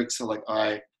lyrics that like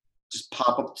I just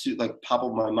pop up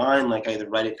in my mind. Like I either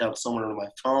write it down somewhere on my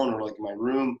phone or like in my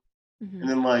room. Mm-hmm. And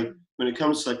then like when it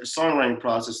comes to like the songwriting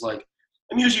process, like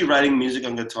I'm usually writing music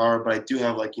on guitar, but I do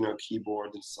have like, you know,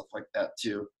 keyboards and stuff like that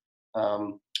too.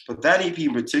 But that EP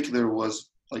in particular was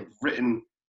like written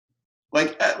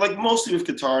like mostly with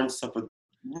guitar and stuff, but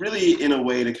really in a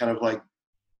way to kind of like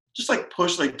just like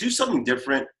push, like do something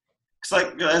different. Cause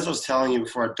like as I was telling you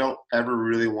before, I don't ever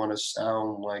really want to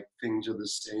sound like things are the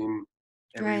same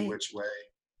every Right. which way.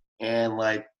 And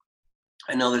like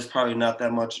I know there's probably not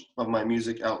that much of my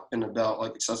music out and about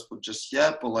like accessible just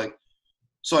yet, but like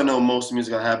so I know most of the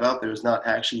music I have out there is not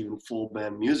actually even full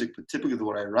band music, but typically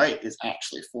what I write is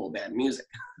actually full band music.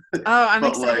 Oh, I'm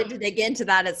But like excited to dig into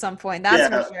that at some point. That's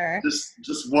for yeah, sure.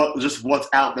 just what's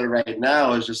out there right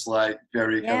now is just like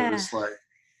very kind of Yeah. just like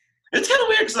it's kind of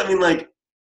weird because I mean like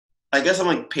I guess I'm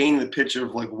like painting the picture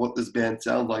of like what this band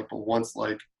sounds like, but once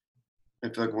like I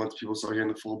feel like once people start hearing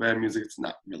the full band music, it's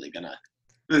not really gonna.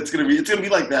 It's gonna be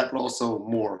like that, but also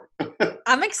more.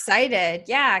 I'm excited.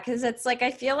 Yeah, because it's like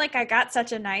I feel like I got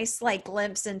such a nice like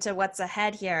glimpse into what's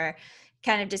ahead here,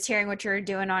 kind of just hearing what you're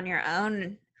doing on your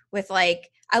own with like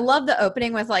I love the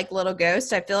opening with like Little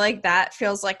Ghost. I feel like that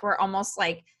feels like we're almost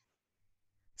like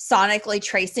sonically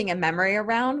tracing a memory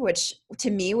around, which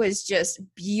to me was just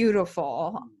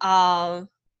beautiful.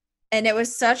 And it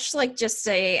was such like just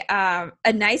a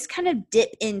nice kind of dip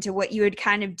into what you would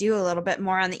kind of do a little bit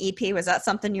more on the EP. Was that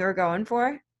something you were going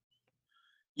for?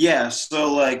 Yeah,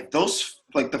 so like those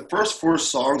like the first four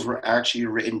songs were actually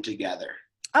written together.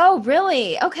 Oh,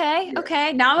 really? Okay. Yeah.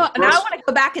 Okay. The Now I first want to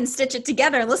go back and stitch it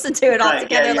together and listen to it all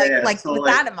right, yeah, together, yeah, yeah. like So with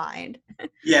like that in mind.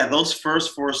 yeah, those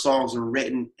first four songs are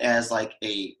written as like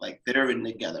a like they're written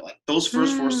together. Like those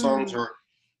first four songs Mm.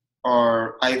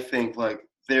 are I think like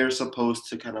they're supposed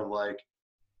to kind of like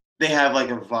they have like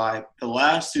a vibe. The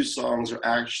last two songs are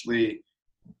actually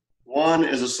one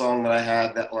is a song that I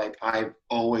had that like I've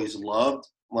always loved,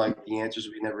 like The Answers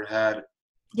We Never Had.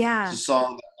 It's a Yeah.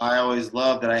 song that I always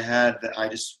loved that I had that I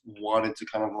just wanted to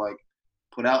kind of like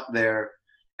put out there.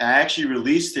 I actually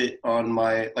released it on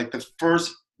my like the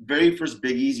very first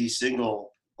Big Easy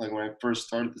single, like when I first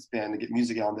started this band to get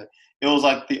music on there. It was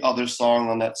like the other song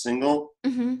on that single.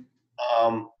 Mm-hmm.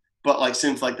 Um, but like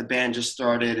since like the band just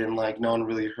started and like no one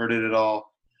really heard it at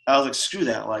all, I was like, screw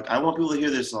that. Like I want people to hear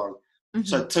this song. So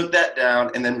Mm-hmm. I took that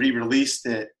down and then re-released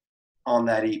it on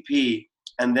that EP.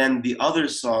 And then the other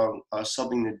song,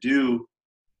 Something to Do,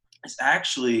 is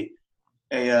actually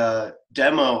a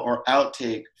demo or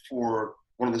outtake for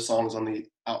one of the songs on the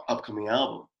upcoming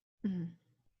album. Mm-hmm.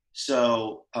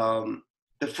 So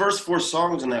the first four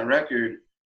songs on that record,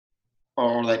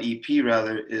 or that EP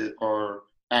rather, are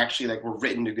actually like were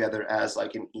written together as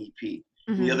like an EP.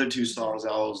 And the Mm-hmm. other two songs,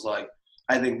 I was like,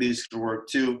 I think these could work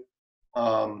too,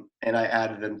 and I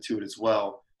added them to it as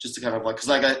well, just to kind of like, cause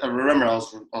like I remember I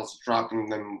was dropping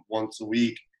them once a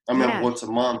week. I mean Yeah. once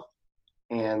a month,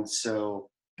 and so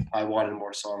I wanted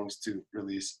more songs to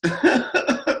release.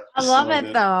 I love So I it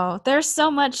did. though. There's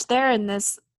so much there in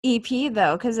this EP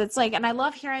though, because it's like, and I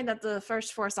love hearing that the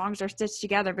first four songs are stitched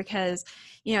together because,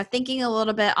 you know, thinking a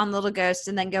little bit on Little Ghost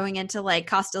and then going into like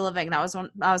Cost of Living, that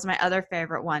was my other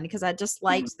favorite one because I just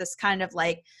liked this kind of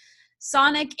like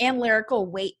sonic and lyrical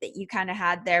weight that you kind of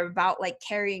had there about like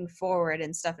carrying forward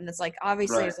and stuff. And it's like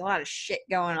obviously Right. there's a lot of shit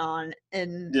going on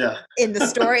Yeah. in the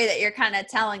story that you're kind of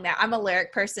telling there. I'm a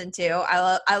lyric person too.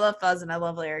 I love fuzz and I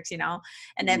love lyrics, you know.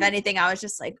 And if Mhm. anything, I was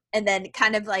just like, and then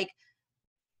kind of like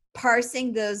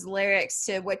parsing those lyrics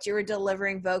to what you were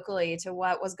delivering vocally to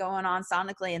what was going on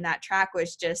sonically in that track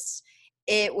was just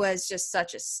it was just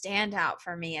such a standout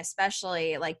for me,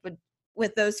 especially like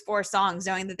with those four songs,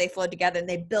 knowing that they flowed together and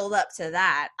they build up to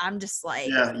that. I'm just like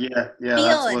Yeah. That's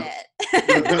feeling what.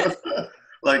 it.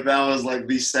 Like that was like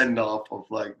the send off of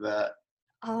like that.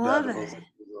 I That love was. it.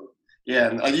 Yeah,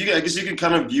 and like I guess you can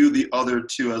kind of view the other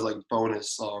two as like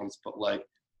bonus songs, but like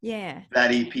Yeah.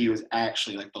 that EP was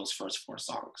actually like those first four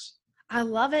songs. I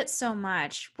love it so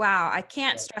much. Wow. I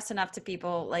can't stress enough to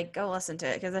people like go listen to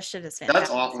it because that shit is That's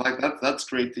fantastic. awesome. Like that's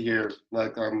great to hear.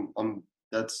 Like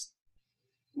that's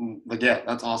like yeah,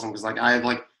 that's awesome because like I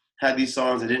like had these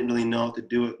songs. I didn't really know what to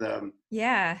do with them.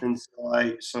 Yeah. And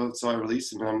so I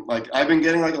released them. And I'm like, I've been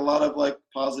getting like a lot of like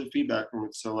positive feedback from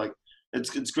it. So like,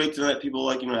 it's great to know that people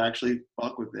like, actually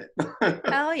fuck with it.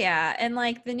 Hell yeah. And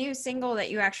like the new single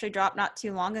that you actually dropped not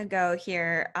too long ago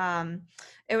here,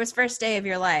 it was First Day of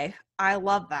Your Life. I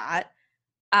love that.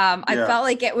 I Yeah. felt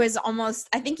like it was almost,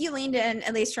 I think you leaned in,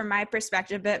 at least from my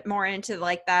perspective, a bit more into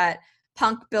like that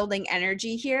punk building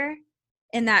energy here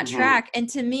in that Mhm. track. And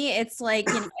to me, it's like,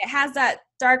 it has that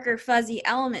darker, fuzzy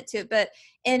element to it. But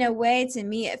in a way, to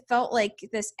me, it felt like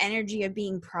this energy of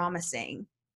being promising,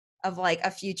 of like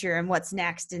a future and what's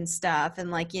next and stuff.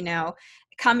 And like,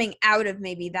 coming out of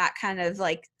maybe that kind of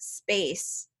like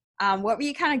space. What were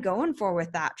you kind of going for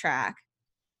with that track?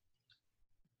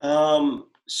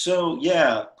 So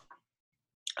yeah,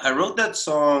 I wrote that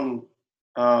song.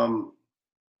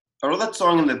 I wrote that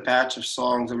song in the batch of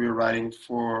songs that we were writing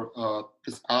for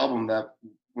this album that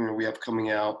we have coming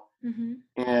out. Mm-hmm.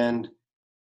 And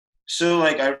so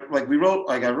I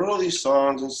wrote all these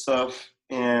songs and stuff,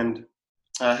 and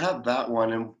I have that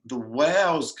one. And the way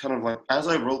I was kind of like, as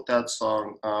I wrote that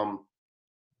song,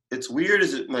 it's weird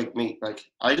as it like me, like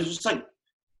I just like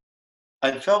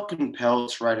I felt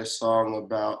compelled to write a song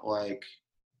about like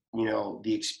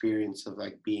the experience of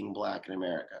like being black in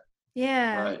America,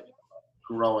 Yeah. right?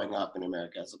 Growing up in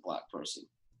America as a black person.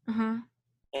 Uh-huh.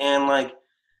 And like,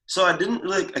 so I didn't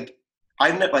really like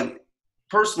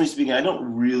personally speaking, I don't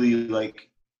really like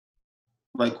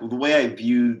the way I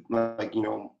viewed like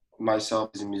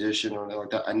myself as a musician or like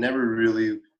that. I never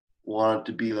really wanted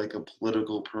to be like a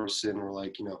political person or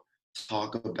like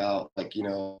talk about like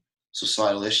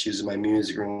societal issues in my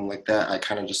music or anything like that. I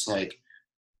kind of just wanted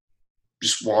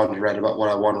to write about what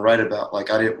I want to write about.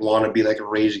 Like I didn't want to be like a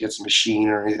Rage Against the Machine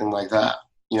or anything like that.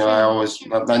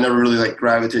 I never really like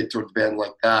gravitated towards band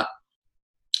like that.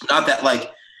 Not that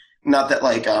like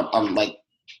I'm like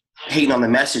hating on the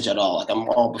message at all. Like I'm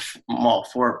all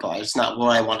for it, but it's not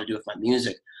what I want to do with my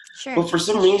music. Sure. But for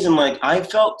some reason, like I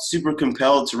felt super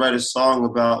compelled to write a song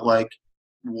about like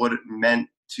what it meant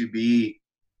to be,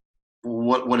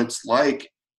 what it's like,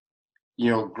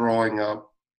 growing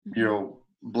up,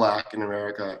 black in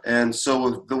America. And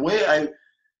so the way I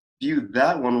viewed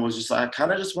that one was just I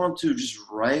kind of just want to just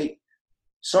write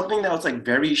something that was like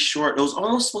very short. It was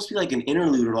almost supposed to be like an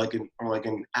interlude or like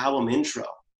an album intro.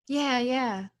 Yeah,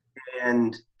 yeah.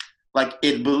 And like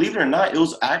believe it or not, it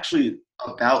was actually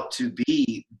about to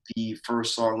be the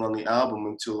first song on the album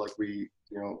until like we,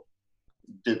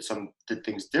 did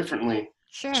things differently,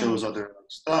 Sure. chose other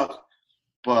stuff.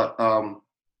 But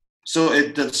so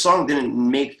the song didn't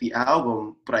make the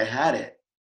album, but I had it.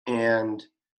 And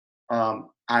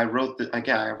I wrote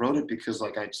I wrote it because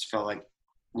like I just felt like,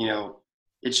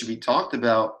 it should be talked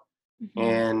about. Mm-hmm.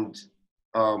 And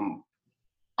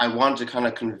I wanted to kind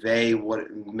of convey what it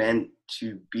meant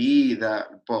to be that,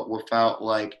 but without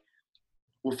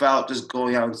just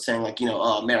going out and saying like,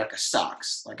 oh, America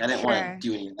sucks. Like I didn't want to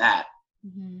do any of that.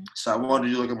 Mm-hmm. So I wanted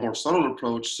to do like a more subtle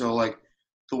approach. So like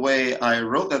the way I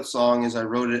wrote that song is I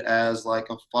wrote it as like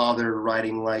a father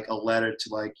writing like a letter to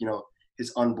like,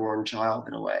 his unborn child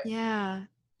in a way. Yeah.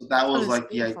 So that was like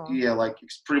beautiful. the idea, like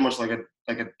it's pretty much like a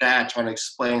dad trying to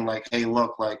explain like, hey,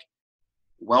 look, like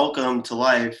welcome to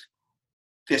life.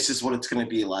 This is what it's going to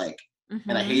be like. Mm-hmm.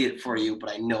 And I hate it for you,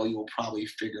 but I know you will probably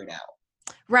figure it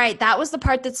out. Right. That was the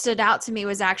part that stood out to me,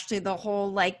 was actually the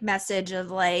whole like message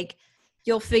of like,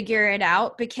 you'll figure it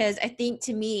out. Because I think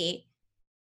to me,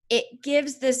 it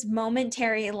gives this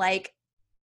momentary like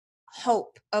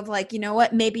hope of like, you know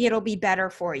what, maybe it'll be better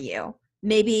for you.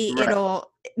 Maybe Right.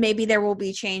 maybe there will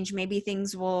be change. Maybe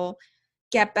things will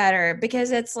get better.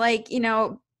 Because it's like,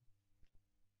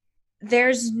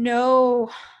 there's no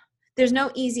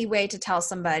easy way to tell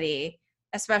somebody,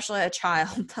 especially a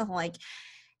child, that like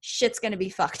shit's gonna be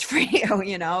fucked for you.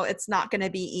 It's not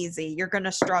gonna be easy. You're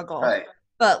gonna struggle. Right.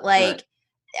 But like, Right.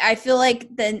 I feel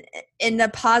like then in the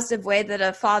positive way that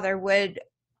a father would,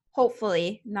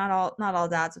 hopefully, not all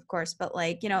dads, of course, but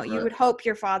like, you would hope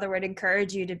your father would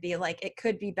encourage you to be like, it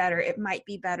could be better. It might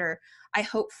be better. I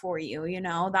hope for you.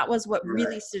 That was what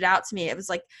really stood out to me. It was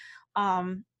like,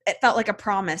 it felt like a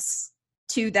promise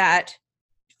to that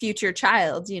future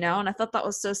child, and I thought that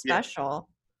was so special.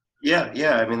 Yeah.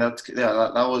 I mean,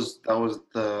 that was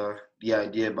the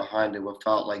idea behind it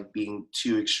without like being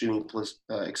too extremely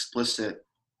explicit.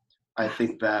 I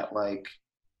think that like,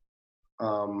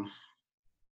 I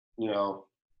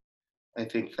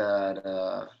think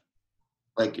that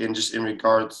like in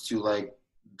regards to like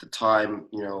the time,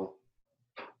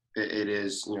 it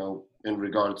is, in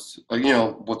regards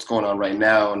to, what's going on right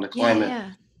now in the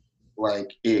climate, like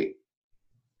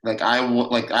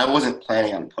I wasn't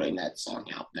planning on putting that song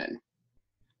out then,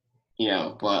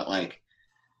 but like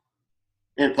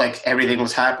everything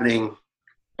was happening,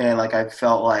 and like I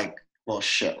felt like, well,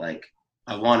 shit, like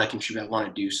I want to contribute, I want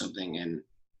to do something, and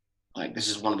like this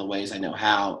is one of the ways I know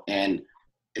how, and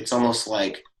it's almost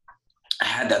like I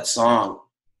had that song,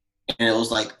 and it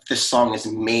was like this song is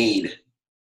made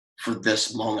for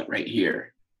this moment right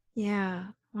here. Yeah.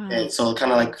 Wow. And so it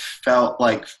kind of like felt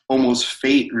like almost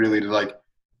fate, really, to like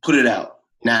put it out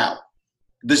now.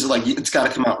 This is like, it's got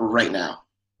to come out right now.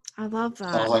 I love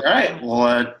that. So I was like, all right,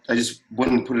 well, I just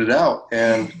wouldn't put it out.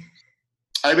 And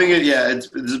I think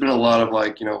there's been a lot of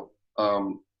like,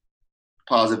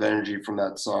 positive energy from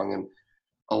that song, and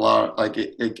a lot like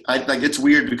it's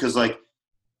weird because like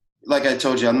I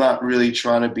told you, I'm not really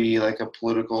trying to be like a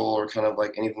political or kind of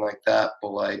like anything like that. But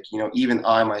like, even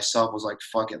I myself was like,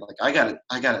 fuck it. Like I gotta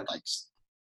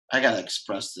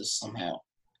express this somehow.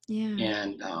 Yeah.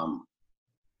 And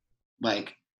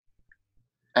like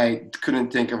I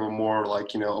couldn't think of a more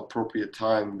like, appropriate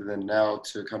time than now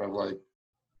to kind of like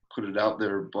put it out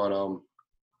there. But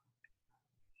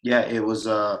yeah, it was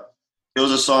a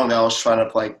song that I was trying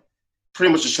to like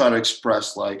pretty much just trying to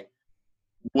express like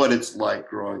what it's like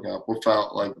growing up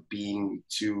without like being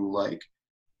too like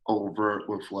overt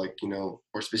with like,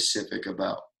 or specific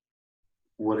about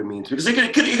what it means, because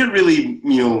it could really,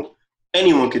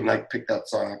 anyone could like pick that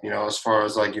song, as far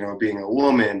as like, being a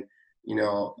woman,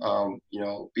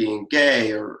 being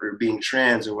gay or being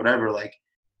trans or whatever. Like,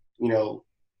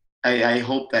 I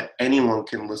hope that anyone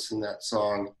can listen to that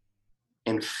song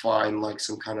and find like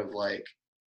some kind of like,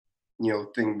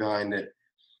 thing behind it.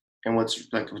 And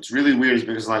what's really weird is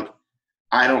because like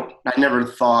I never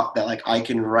thought that like I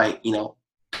can write,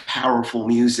 powerful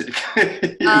music.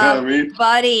 You know what I mean?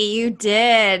 Buddy, you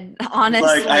did,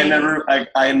 honestly. Like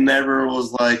I never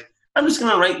was like, I'm just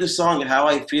gonna write this song and how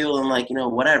I feel and like,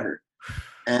 whatever.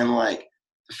 And like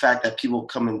the fact that people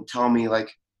come and tell me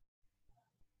like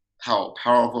how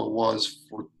powerful it was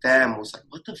for them was like,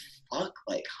 what the fuck?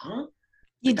 Like, huh?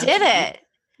 You did it.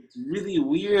 It's really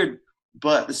weird,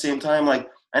 but at the same time, like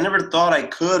I never thought I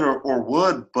could or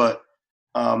would, but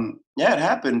yeah, it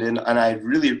happened, and I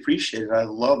really appreciate it. I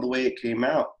love the way it came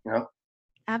out,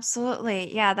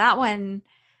 Absolutely. Yeah, that one,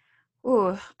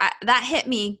 ooh, that hit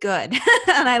me good.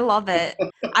 And I love it.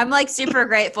 I'm like super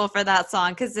grateful for that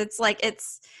song because it's like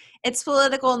it's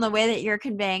political in the way that you're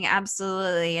conveying,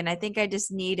 absolutely. And I think I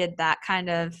just needed that kind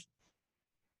of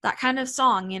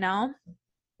song,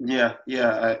 Yeah,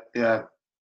 it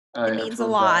means a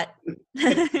lot.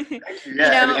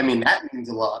 Yeah, I mean that means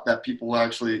a lot that people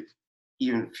actually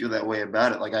even feel that way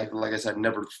about it. Like I said,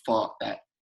 never thought that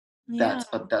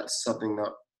that's something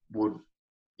that would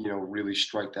really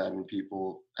strike that in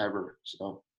people ever.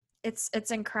 So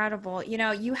it's incredible.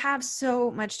 You have so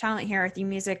much talent here with your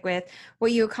music, with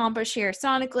what you accomplish here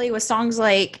sonically, with songs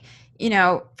like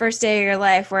First Day of Your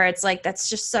Life, where it's like that's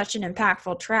just such an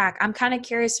impactful track. I'm kind of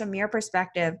curious from your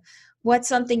perspective, what's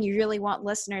something you really want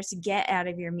listeners to get out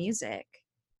of your music?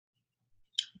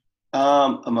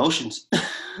 Emotions.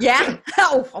 Yeah.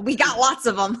 Oh, we got lots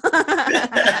of them.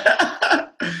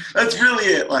 That's really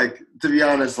it. Like, to be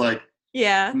honest, like,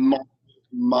 yeah,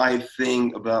 my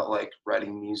thing about like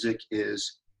writing music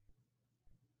is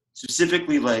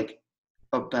specifically like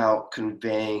about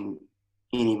conveying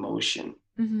an emotion.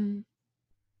 mm-hmm.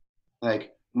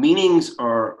 Like meanings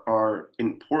are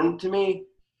important to me,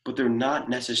 but they're not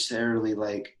necessarily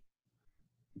like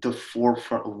the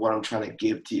forefront of what I'm trying to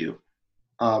give to you.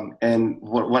 And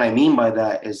what I mean by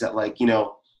that is that like,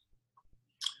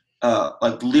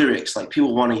 like lyrics, like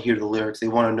people want to hear the lyrics. They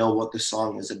want to know what the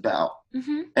song is about.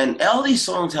 Mm-hmm. And all these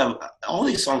songs have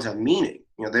meaning.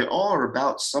 They all are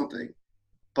about something.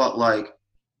 But like,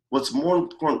 what's more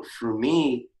important for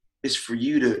me is for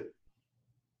you to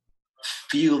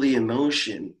feel the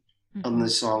emotion of the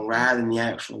song rather than the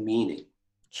actual meaning.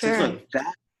 Sure. So I feel like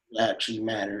that actually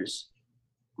matters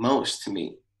most to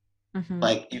me. Mm-hmm.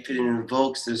 Like if it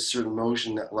invokes this certain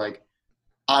emotion that like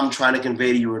I'm trying to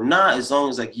convey to you or not, as long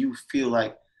as like you feel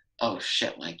like, oh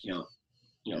shit, like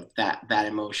that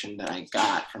emotion that I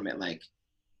got from it, like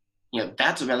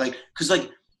that's about like, because like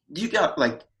you got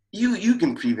like you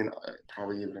can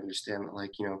probably even understand that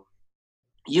like you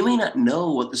may not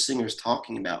know what the singer's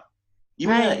talking about, you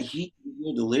may not hear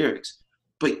the lyrics,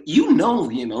 but you know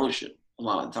the emotion a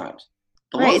lot of times.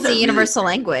 Right, it's a universal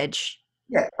language.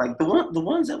 Yeah, like the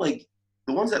ones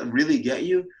that really get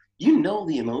you, you know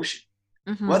the emotion,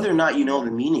 whether or not you know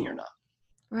the meaning or not.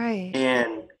 Right.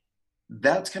 And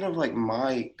that's kind of like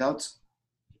that's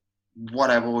what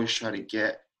I've always tried to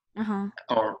get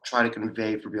or try to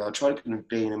convey for people. I try to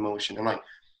convey an emotion, and like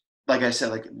like I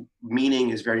said, like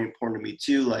meaning is very important to me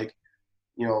too. Like,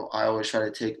 you know, I always try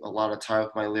to take a lot of time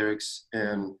with my lyrics,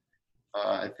 and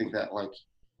I think that like,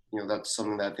 you know, that's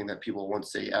something that I think that people,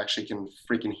 once they actually can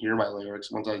freaking hear my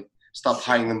lyrics, once I stop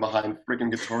hiding them behind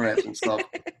freaking guitar amps and stuff,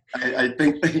 I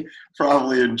think they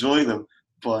probably enjoy them.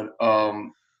 But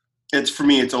it's, for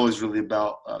me, it's always really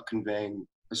about conveying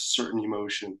a certain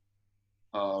emotion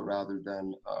rather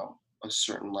than a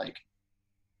certain like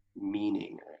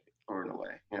meaning, or in a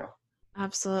way, you know.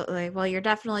 Absolutely. Well, you're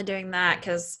definitely doing that,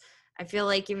 because I feel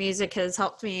like your music has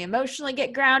helped me emotionally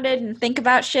get grounded and think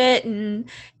about shit and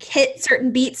hit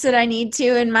certain beats that I need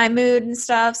to in my mood and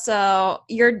stuff. So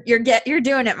you're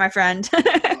doing it, my friend.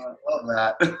 I love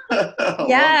that. I love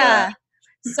Yeah. that.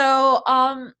 So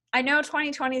I know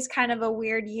 2020 is kind of a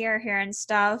weird year here and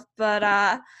stuff, but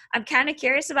I'm kind of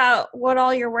curious about what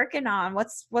all you're working on.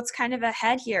 What's kind of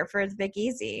ahead here for the Big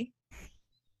Easy?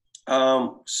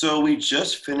 So we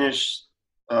just finished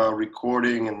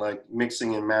recording and like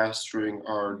mixing and mastering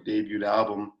our debut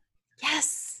album,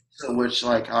 Yes. so which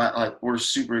like we're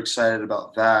super excited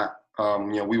about that.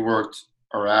 You know, we worked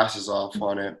our asses off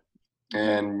on it,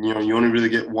 and you know, you only really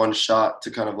get one shot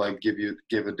to kind of like give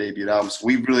a debut album. So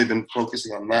we've really been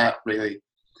focusing on that really,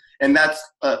 and that's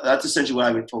essentially what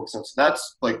I've been focusing on. So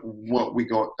that's like what we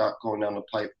got going down the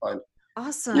pipeline.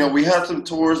 Awesome. You know, we had some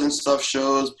tours and stuff,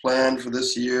 shows planned for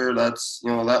this year. That's, you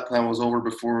know, that plan was over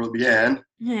before it began.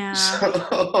 Yeah.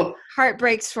 So, Heart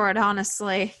breaks for it,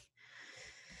 honestly.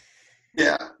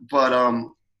 yeah, but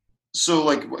so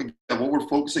like what we're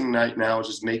focusing right now is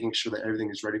just making sure that everything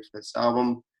is ready for this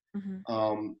album. You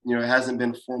know, it hasn't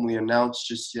been formally announced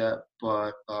just yet,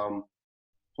 but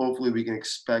hopefully we can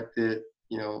expect it,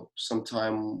 you know,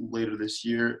 sometime later this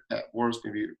year at worst,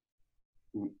 maybe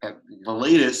at the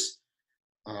latest.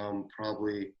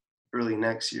 Probably early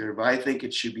next year, but I think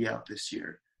it should be out this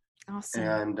year. Awesome.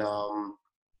 And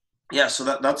yeah, so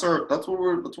that's what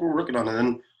we're working on, and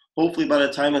then hopefully by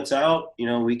the time it's out, you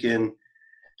know, we can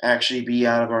actually be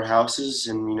out of our houses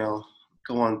and, you know,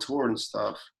 go on tour and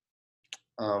stuff.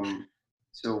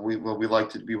 So we would like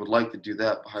to do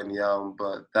that behind the album,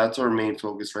 but that's our main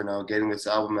focus right now: getting this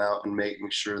album out and making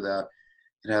sure that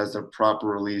it has the proper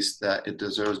release that it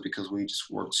deserves, because we just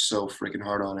worked so freaking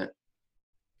hard on it.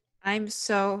 I'm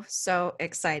so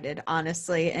excited,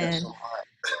 honestly, and So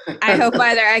I hope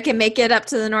either I can make it up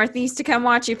to the Northeast to come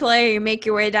watch you play, or you make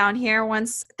your way down here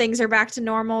once things are back to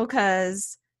normal,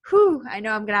 because I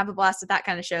know I'm gonna have a blast at that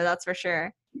kind of show, that's for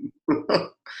sure.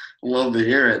 Love to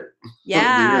hear it.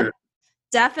 Yeah,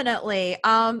 definitely.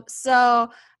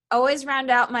 So always round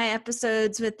out my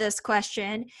episodes with this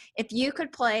question: if you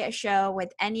could play a show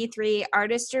with any 3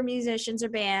 artists or musicians or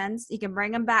bands, you can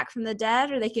bring them back from the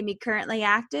dead or they can be currently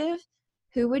active,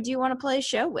 who would you want to play a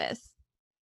show with?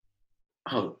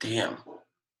 Oh, damn.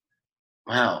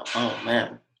 Wow. Oh,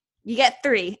 man. You get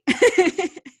 3.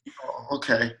 Oh,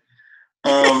 okay.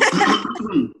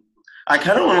 I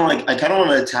kind of want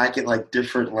to attack it like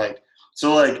different, like,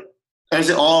 so like, is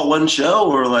it all one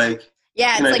show, or like?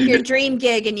 Yeah, it's like your dream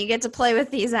gig and you get to play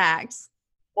with these acts.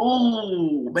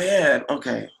 Oh, man.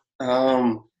 Okay.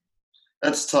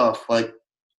 That's tough. Like,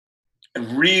 I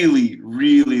really,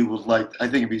 really would like, I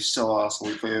think it'd be so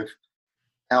awesome to play with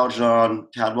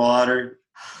Aljon Cadwallader.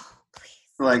 Oh,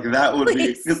 please. Like, that would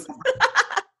Please. be,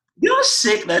 you know how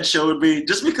sick that show would be?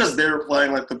 Just because they were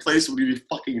playing, like, the place would be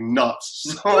fucking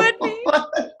nuts. So, Would be.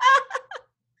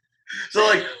 So,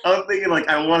 like, I'm thinking, like,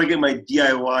 I want to get my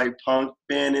DIY punk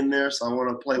band in there, so I want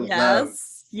to play with them.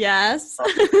 Yes.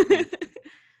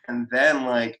 And then,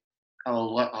 like,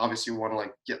 I'll obviously want to,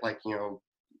 like, get, like, you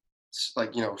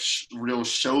know, real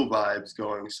show vibes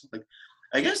going. So, like,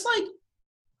 I guess, like,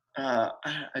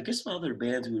 I guess my other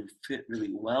bands would fit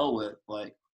really well with,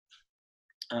 like,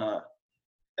 I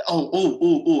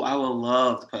would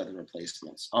love to play The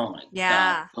Replacements. Oh my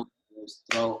God.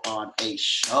 Throw on a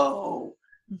show.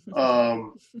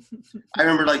 I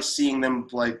remember like seeing them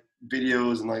like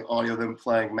videos and like audio of them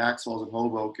playing Maxwell's in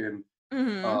Hoboken,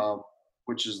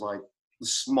 which is like the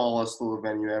smallest little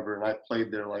venue ever, and I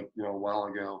played there like, you know, a while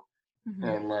ago,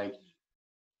 and like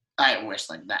I wish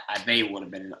like that they would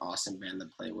have been an awesome band to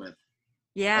play with.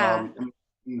 Yeah.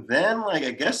 And then like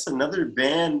I guess another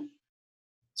band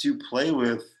to play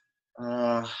with.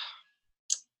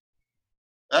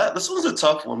 This one's a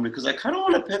tough one because I kind of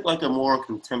want to pick like a more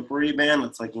contemporary band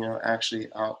that's like, you know, actually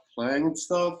out playing and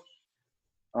stuff.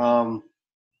 A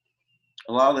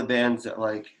lot of the bands that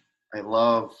like I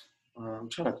love, I'm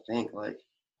trying to think like,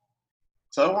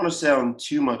 so I don't want to sound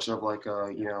too much of like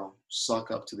a, you know,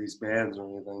 suck up to these bands or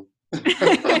anything.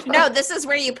 No, this is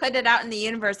where you put it out in the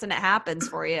universe and it happens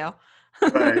for you.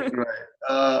 Right,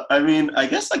 right. I mean, I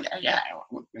guess like yeah.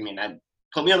 I mean, I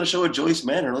put me on the show with Joyce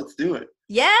Manor. Let's do it.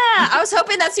 Yeah, I was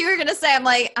hoping that's what you were gonna say. I'm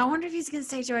like, I wonder if he's gonna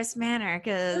say Joyce Manor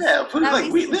because Yeah, put it like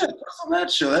put us on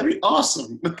that show. That'd be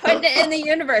awesome. putting it in the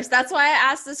universe. That's why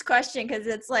I asked this question because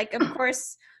it's like, of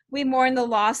course, we mourn the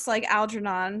loss like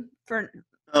Algernon for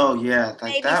Oh yeah, like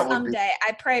maybe that would be. someday.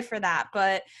 I pray for that,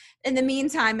 but in the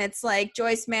meantime, it's like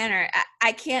Joyce Manor.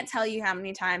 I can't tell you how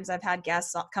many times I've had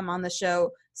guests come on the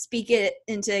show, speak it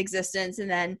into existence,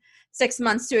 and then 6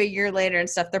 months to a year later and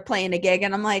stuff, they're playing a gig,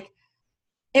 and I'm like,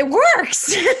 it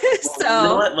works. Well, So you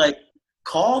know what? Like,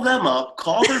 call them up,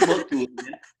 call their booking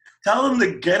agent, tell them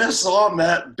to get us on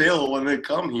that bill when they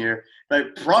come here. And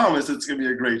I promise it's gonna be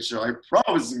a great show. I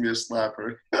promise it's gonna be a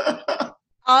slapper.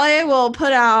 I will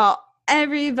put out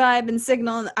every vibe and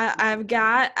signal I've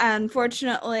got.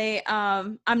 Unfortunately,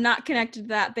 I'm not connected to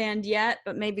that band yet,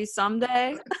 but maybe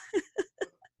someday.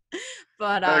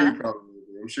 But Oh, you probably will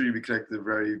be. I'm sure you'll be connected to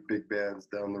very big bands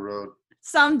down the road.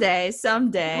 someday.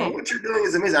 Oh, what you're doing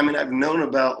is amazing. I mean, I've known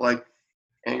about like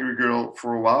Angry Girl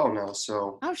for a while now,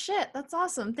 so Oh shit, that's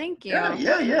awesome. Thank you.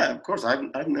 yeah. Of course, I've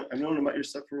known about your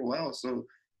stuff for a while. So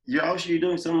you're obviously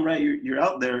doing something right. You're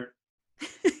out there.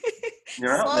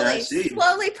 You're out there. I see.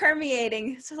 Slowly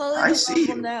permeating. Slowly I the see world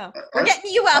will you. know. We're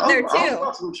getting you out there I too. was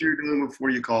watching what you were doing before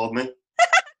you called me.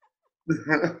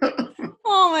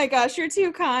 Oh my gosh, you're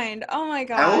too kind. Oh my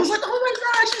gosh. I was like, oh my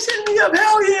gosh, she's hitting me up.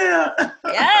 Hell yeah.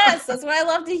 Yes, that's what I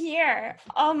love to hear.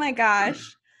 Oh my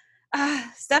gosh.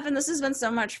 Stefan, this has been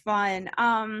so much fun.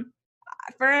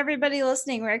 For everybody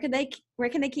listening, where can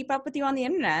they keep up with you on the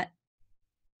internet?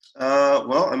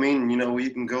 Well, I mean, you know, you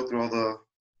can go through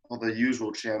all the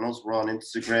usual channels. We're on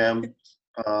Instagram.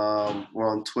 We're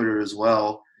on Twitter as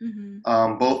well.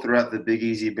 Mm-hmm. Both are at the Big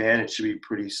Easy Band. It should be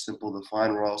pretty simple to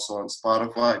find. We're also on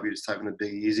Spotify if you just type in the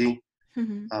Big Easy.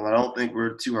 Mm-hmm. I don't think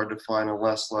we're too hard to find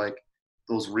unless like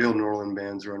those real New Orleans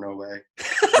bands are in our way.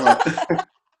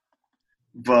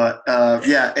 But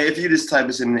yeah, if you just type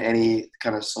us in any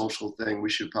kind of social thing, we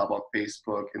should pop up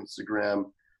Facebook, Instagram,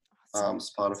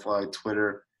 Spotify,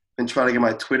 Twitter. Been trying to get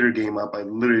my Twitter game up. I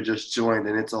literally just joined,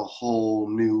 and it's a whole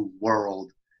new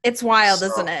world. It's wild,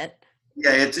 isn't it?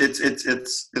 Yeah,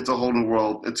 it's a whole new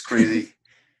world. It's crazy.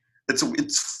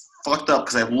 it's fucked up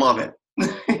because I love it.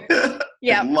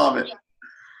 Yeah, I love it.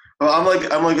 Well, I'm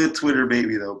like a Twitter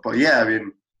baby though. But yeah, I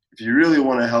mean, if you really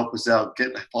want to help us out,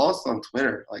 follow us on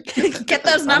Twitter. Like get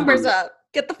those numbers up.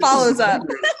 Get the follows up.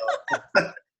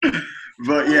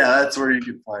 But yeah, that's where you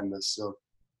can find us. So.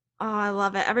 Oh, I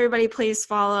love it. Everybody please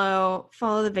follow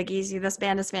the Big Easy. This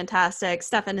band is fantastic.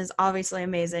 Stefan is obviously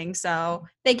amazing. So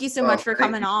thank you so much for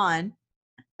coming on.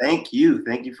 Thank you.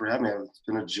 Thank you for having me. It's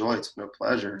been a joy. It's been a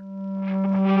pleasure.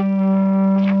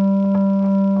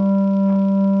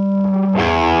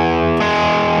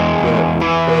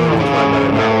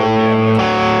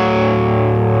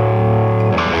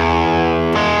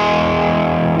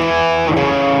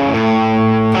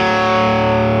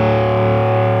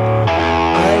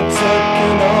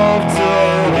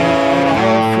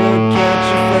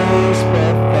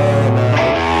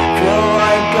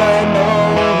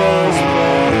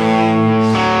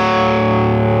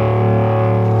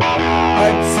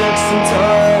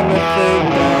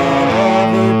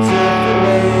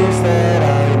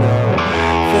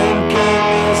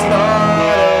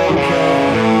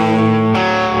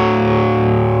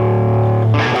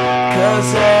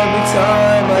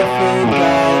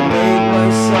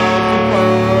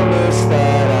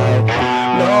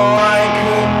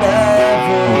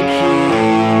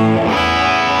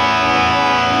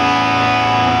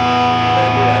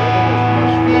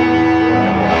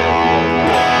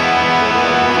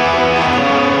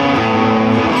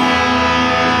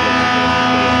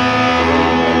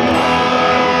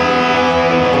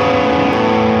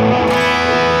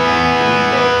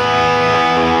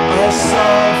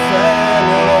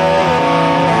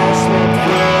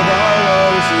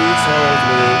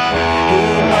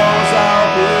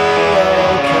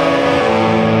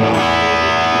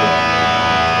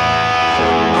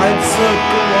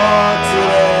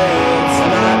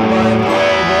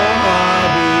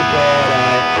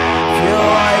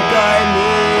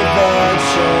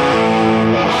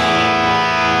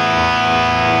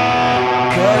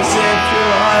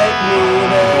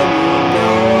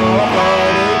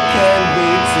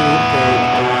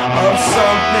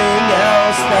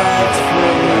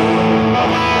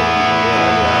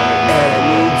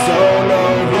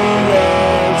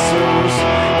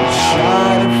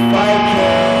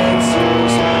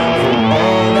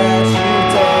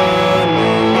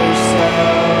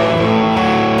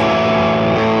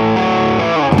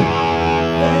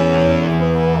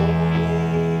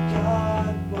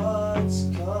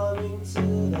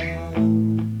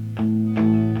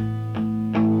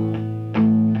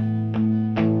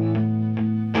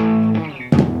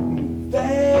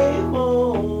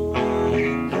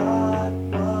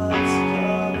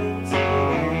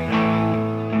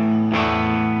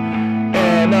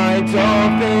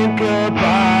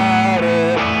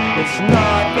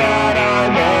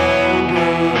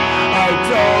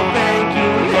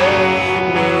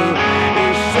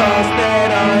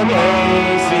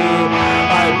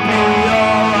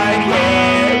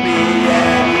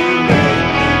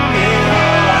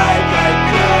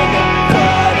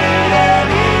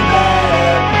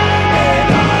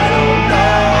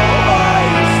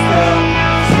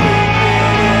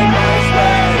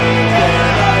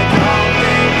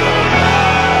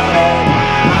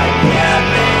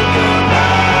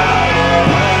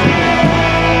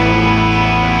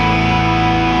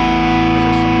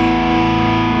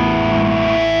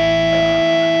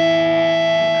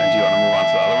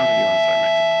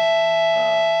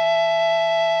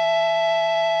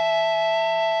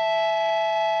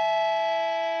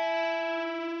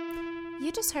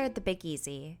 You just heard The Big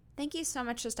Easy. Thank you so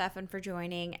much to Stefan for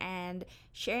joining and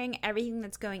sharing everything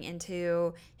that's going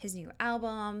into his new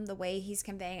album, the way he's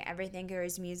conveying everything through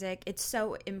his music. It's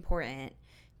so important.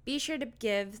 Be sure to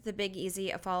give The Big Easy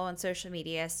a follow on social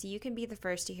media so you can be the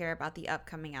first to hear about the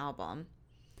upcoming album.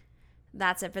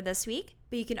 That's it for this week,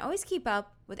 but you can always keep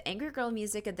up with Angry Girl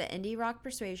Music of the Indie Rock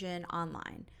Persuasion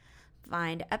online.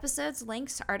 Find episodes,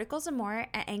 links, articles, and more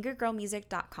at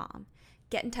angrygirlmusic.com.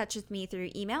 Get in touch with me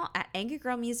through email at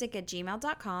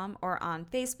angrygirlmusic@gmail.com or on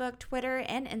Facebook, Twitter,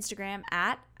 and Instagram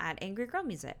at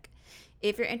angrygirlmusic.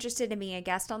 If you're interested in being a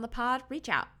guest on the pod, reach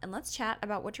out and let's chat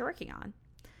about what you're working on.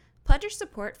 Pledge your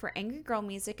support for Angry Girl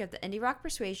Music of the Indie Rock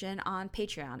Persuasion on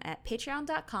Patreon at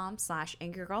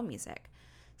patreon.com/angrygirlmusic.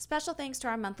 Special thanks to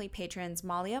our monthly patrons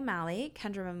Molly O'Malley,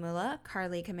 Kendra Mamula,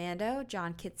 Carly Commando,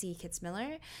 John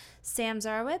Kitzmiller, Sam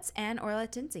Zarowitz, and Orla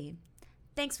Tinsey.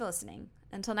 Thanks for listening.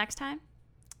 Until next time,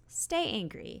 stay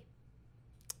angry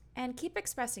and keep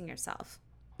expressing yourself.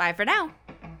 Bye for now.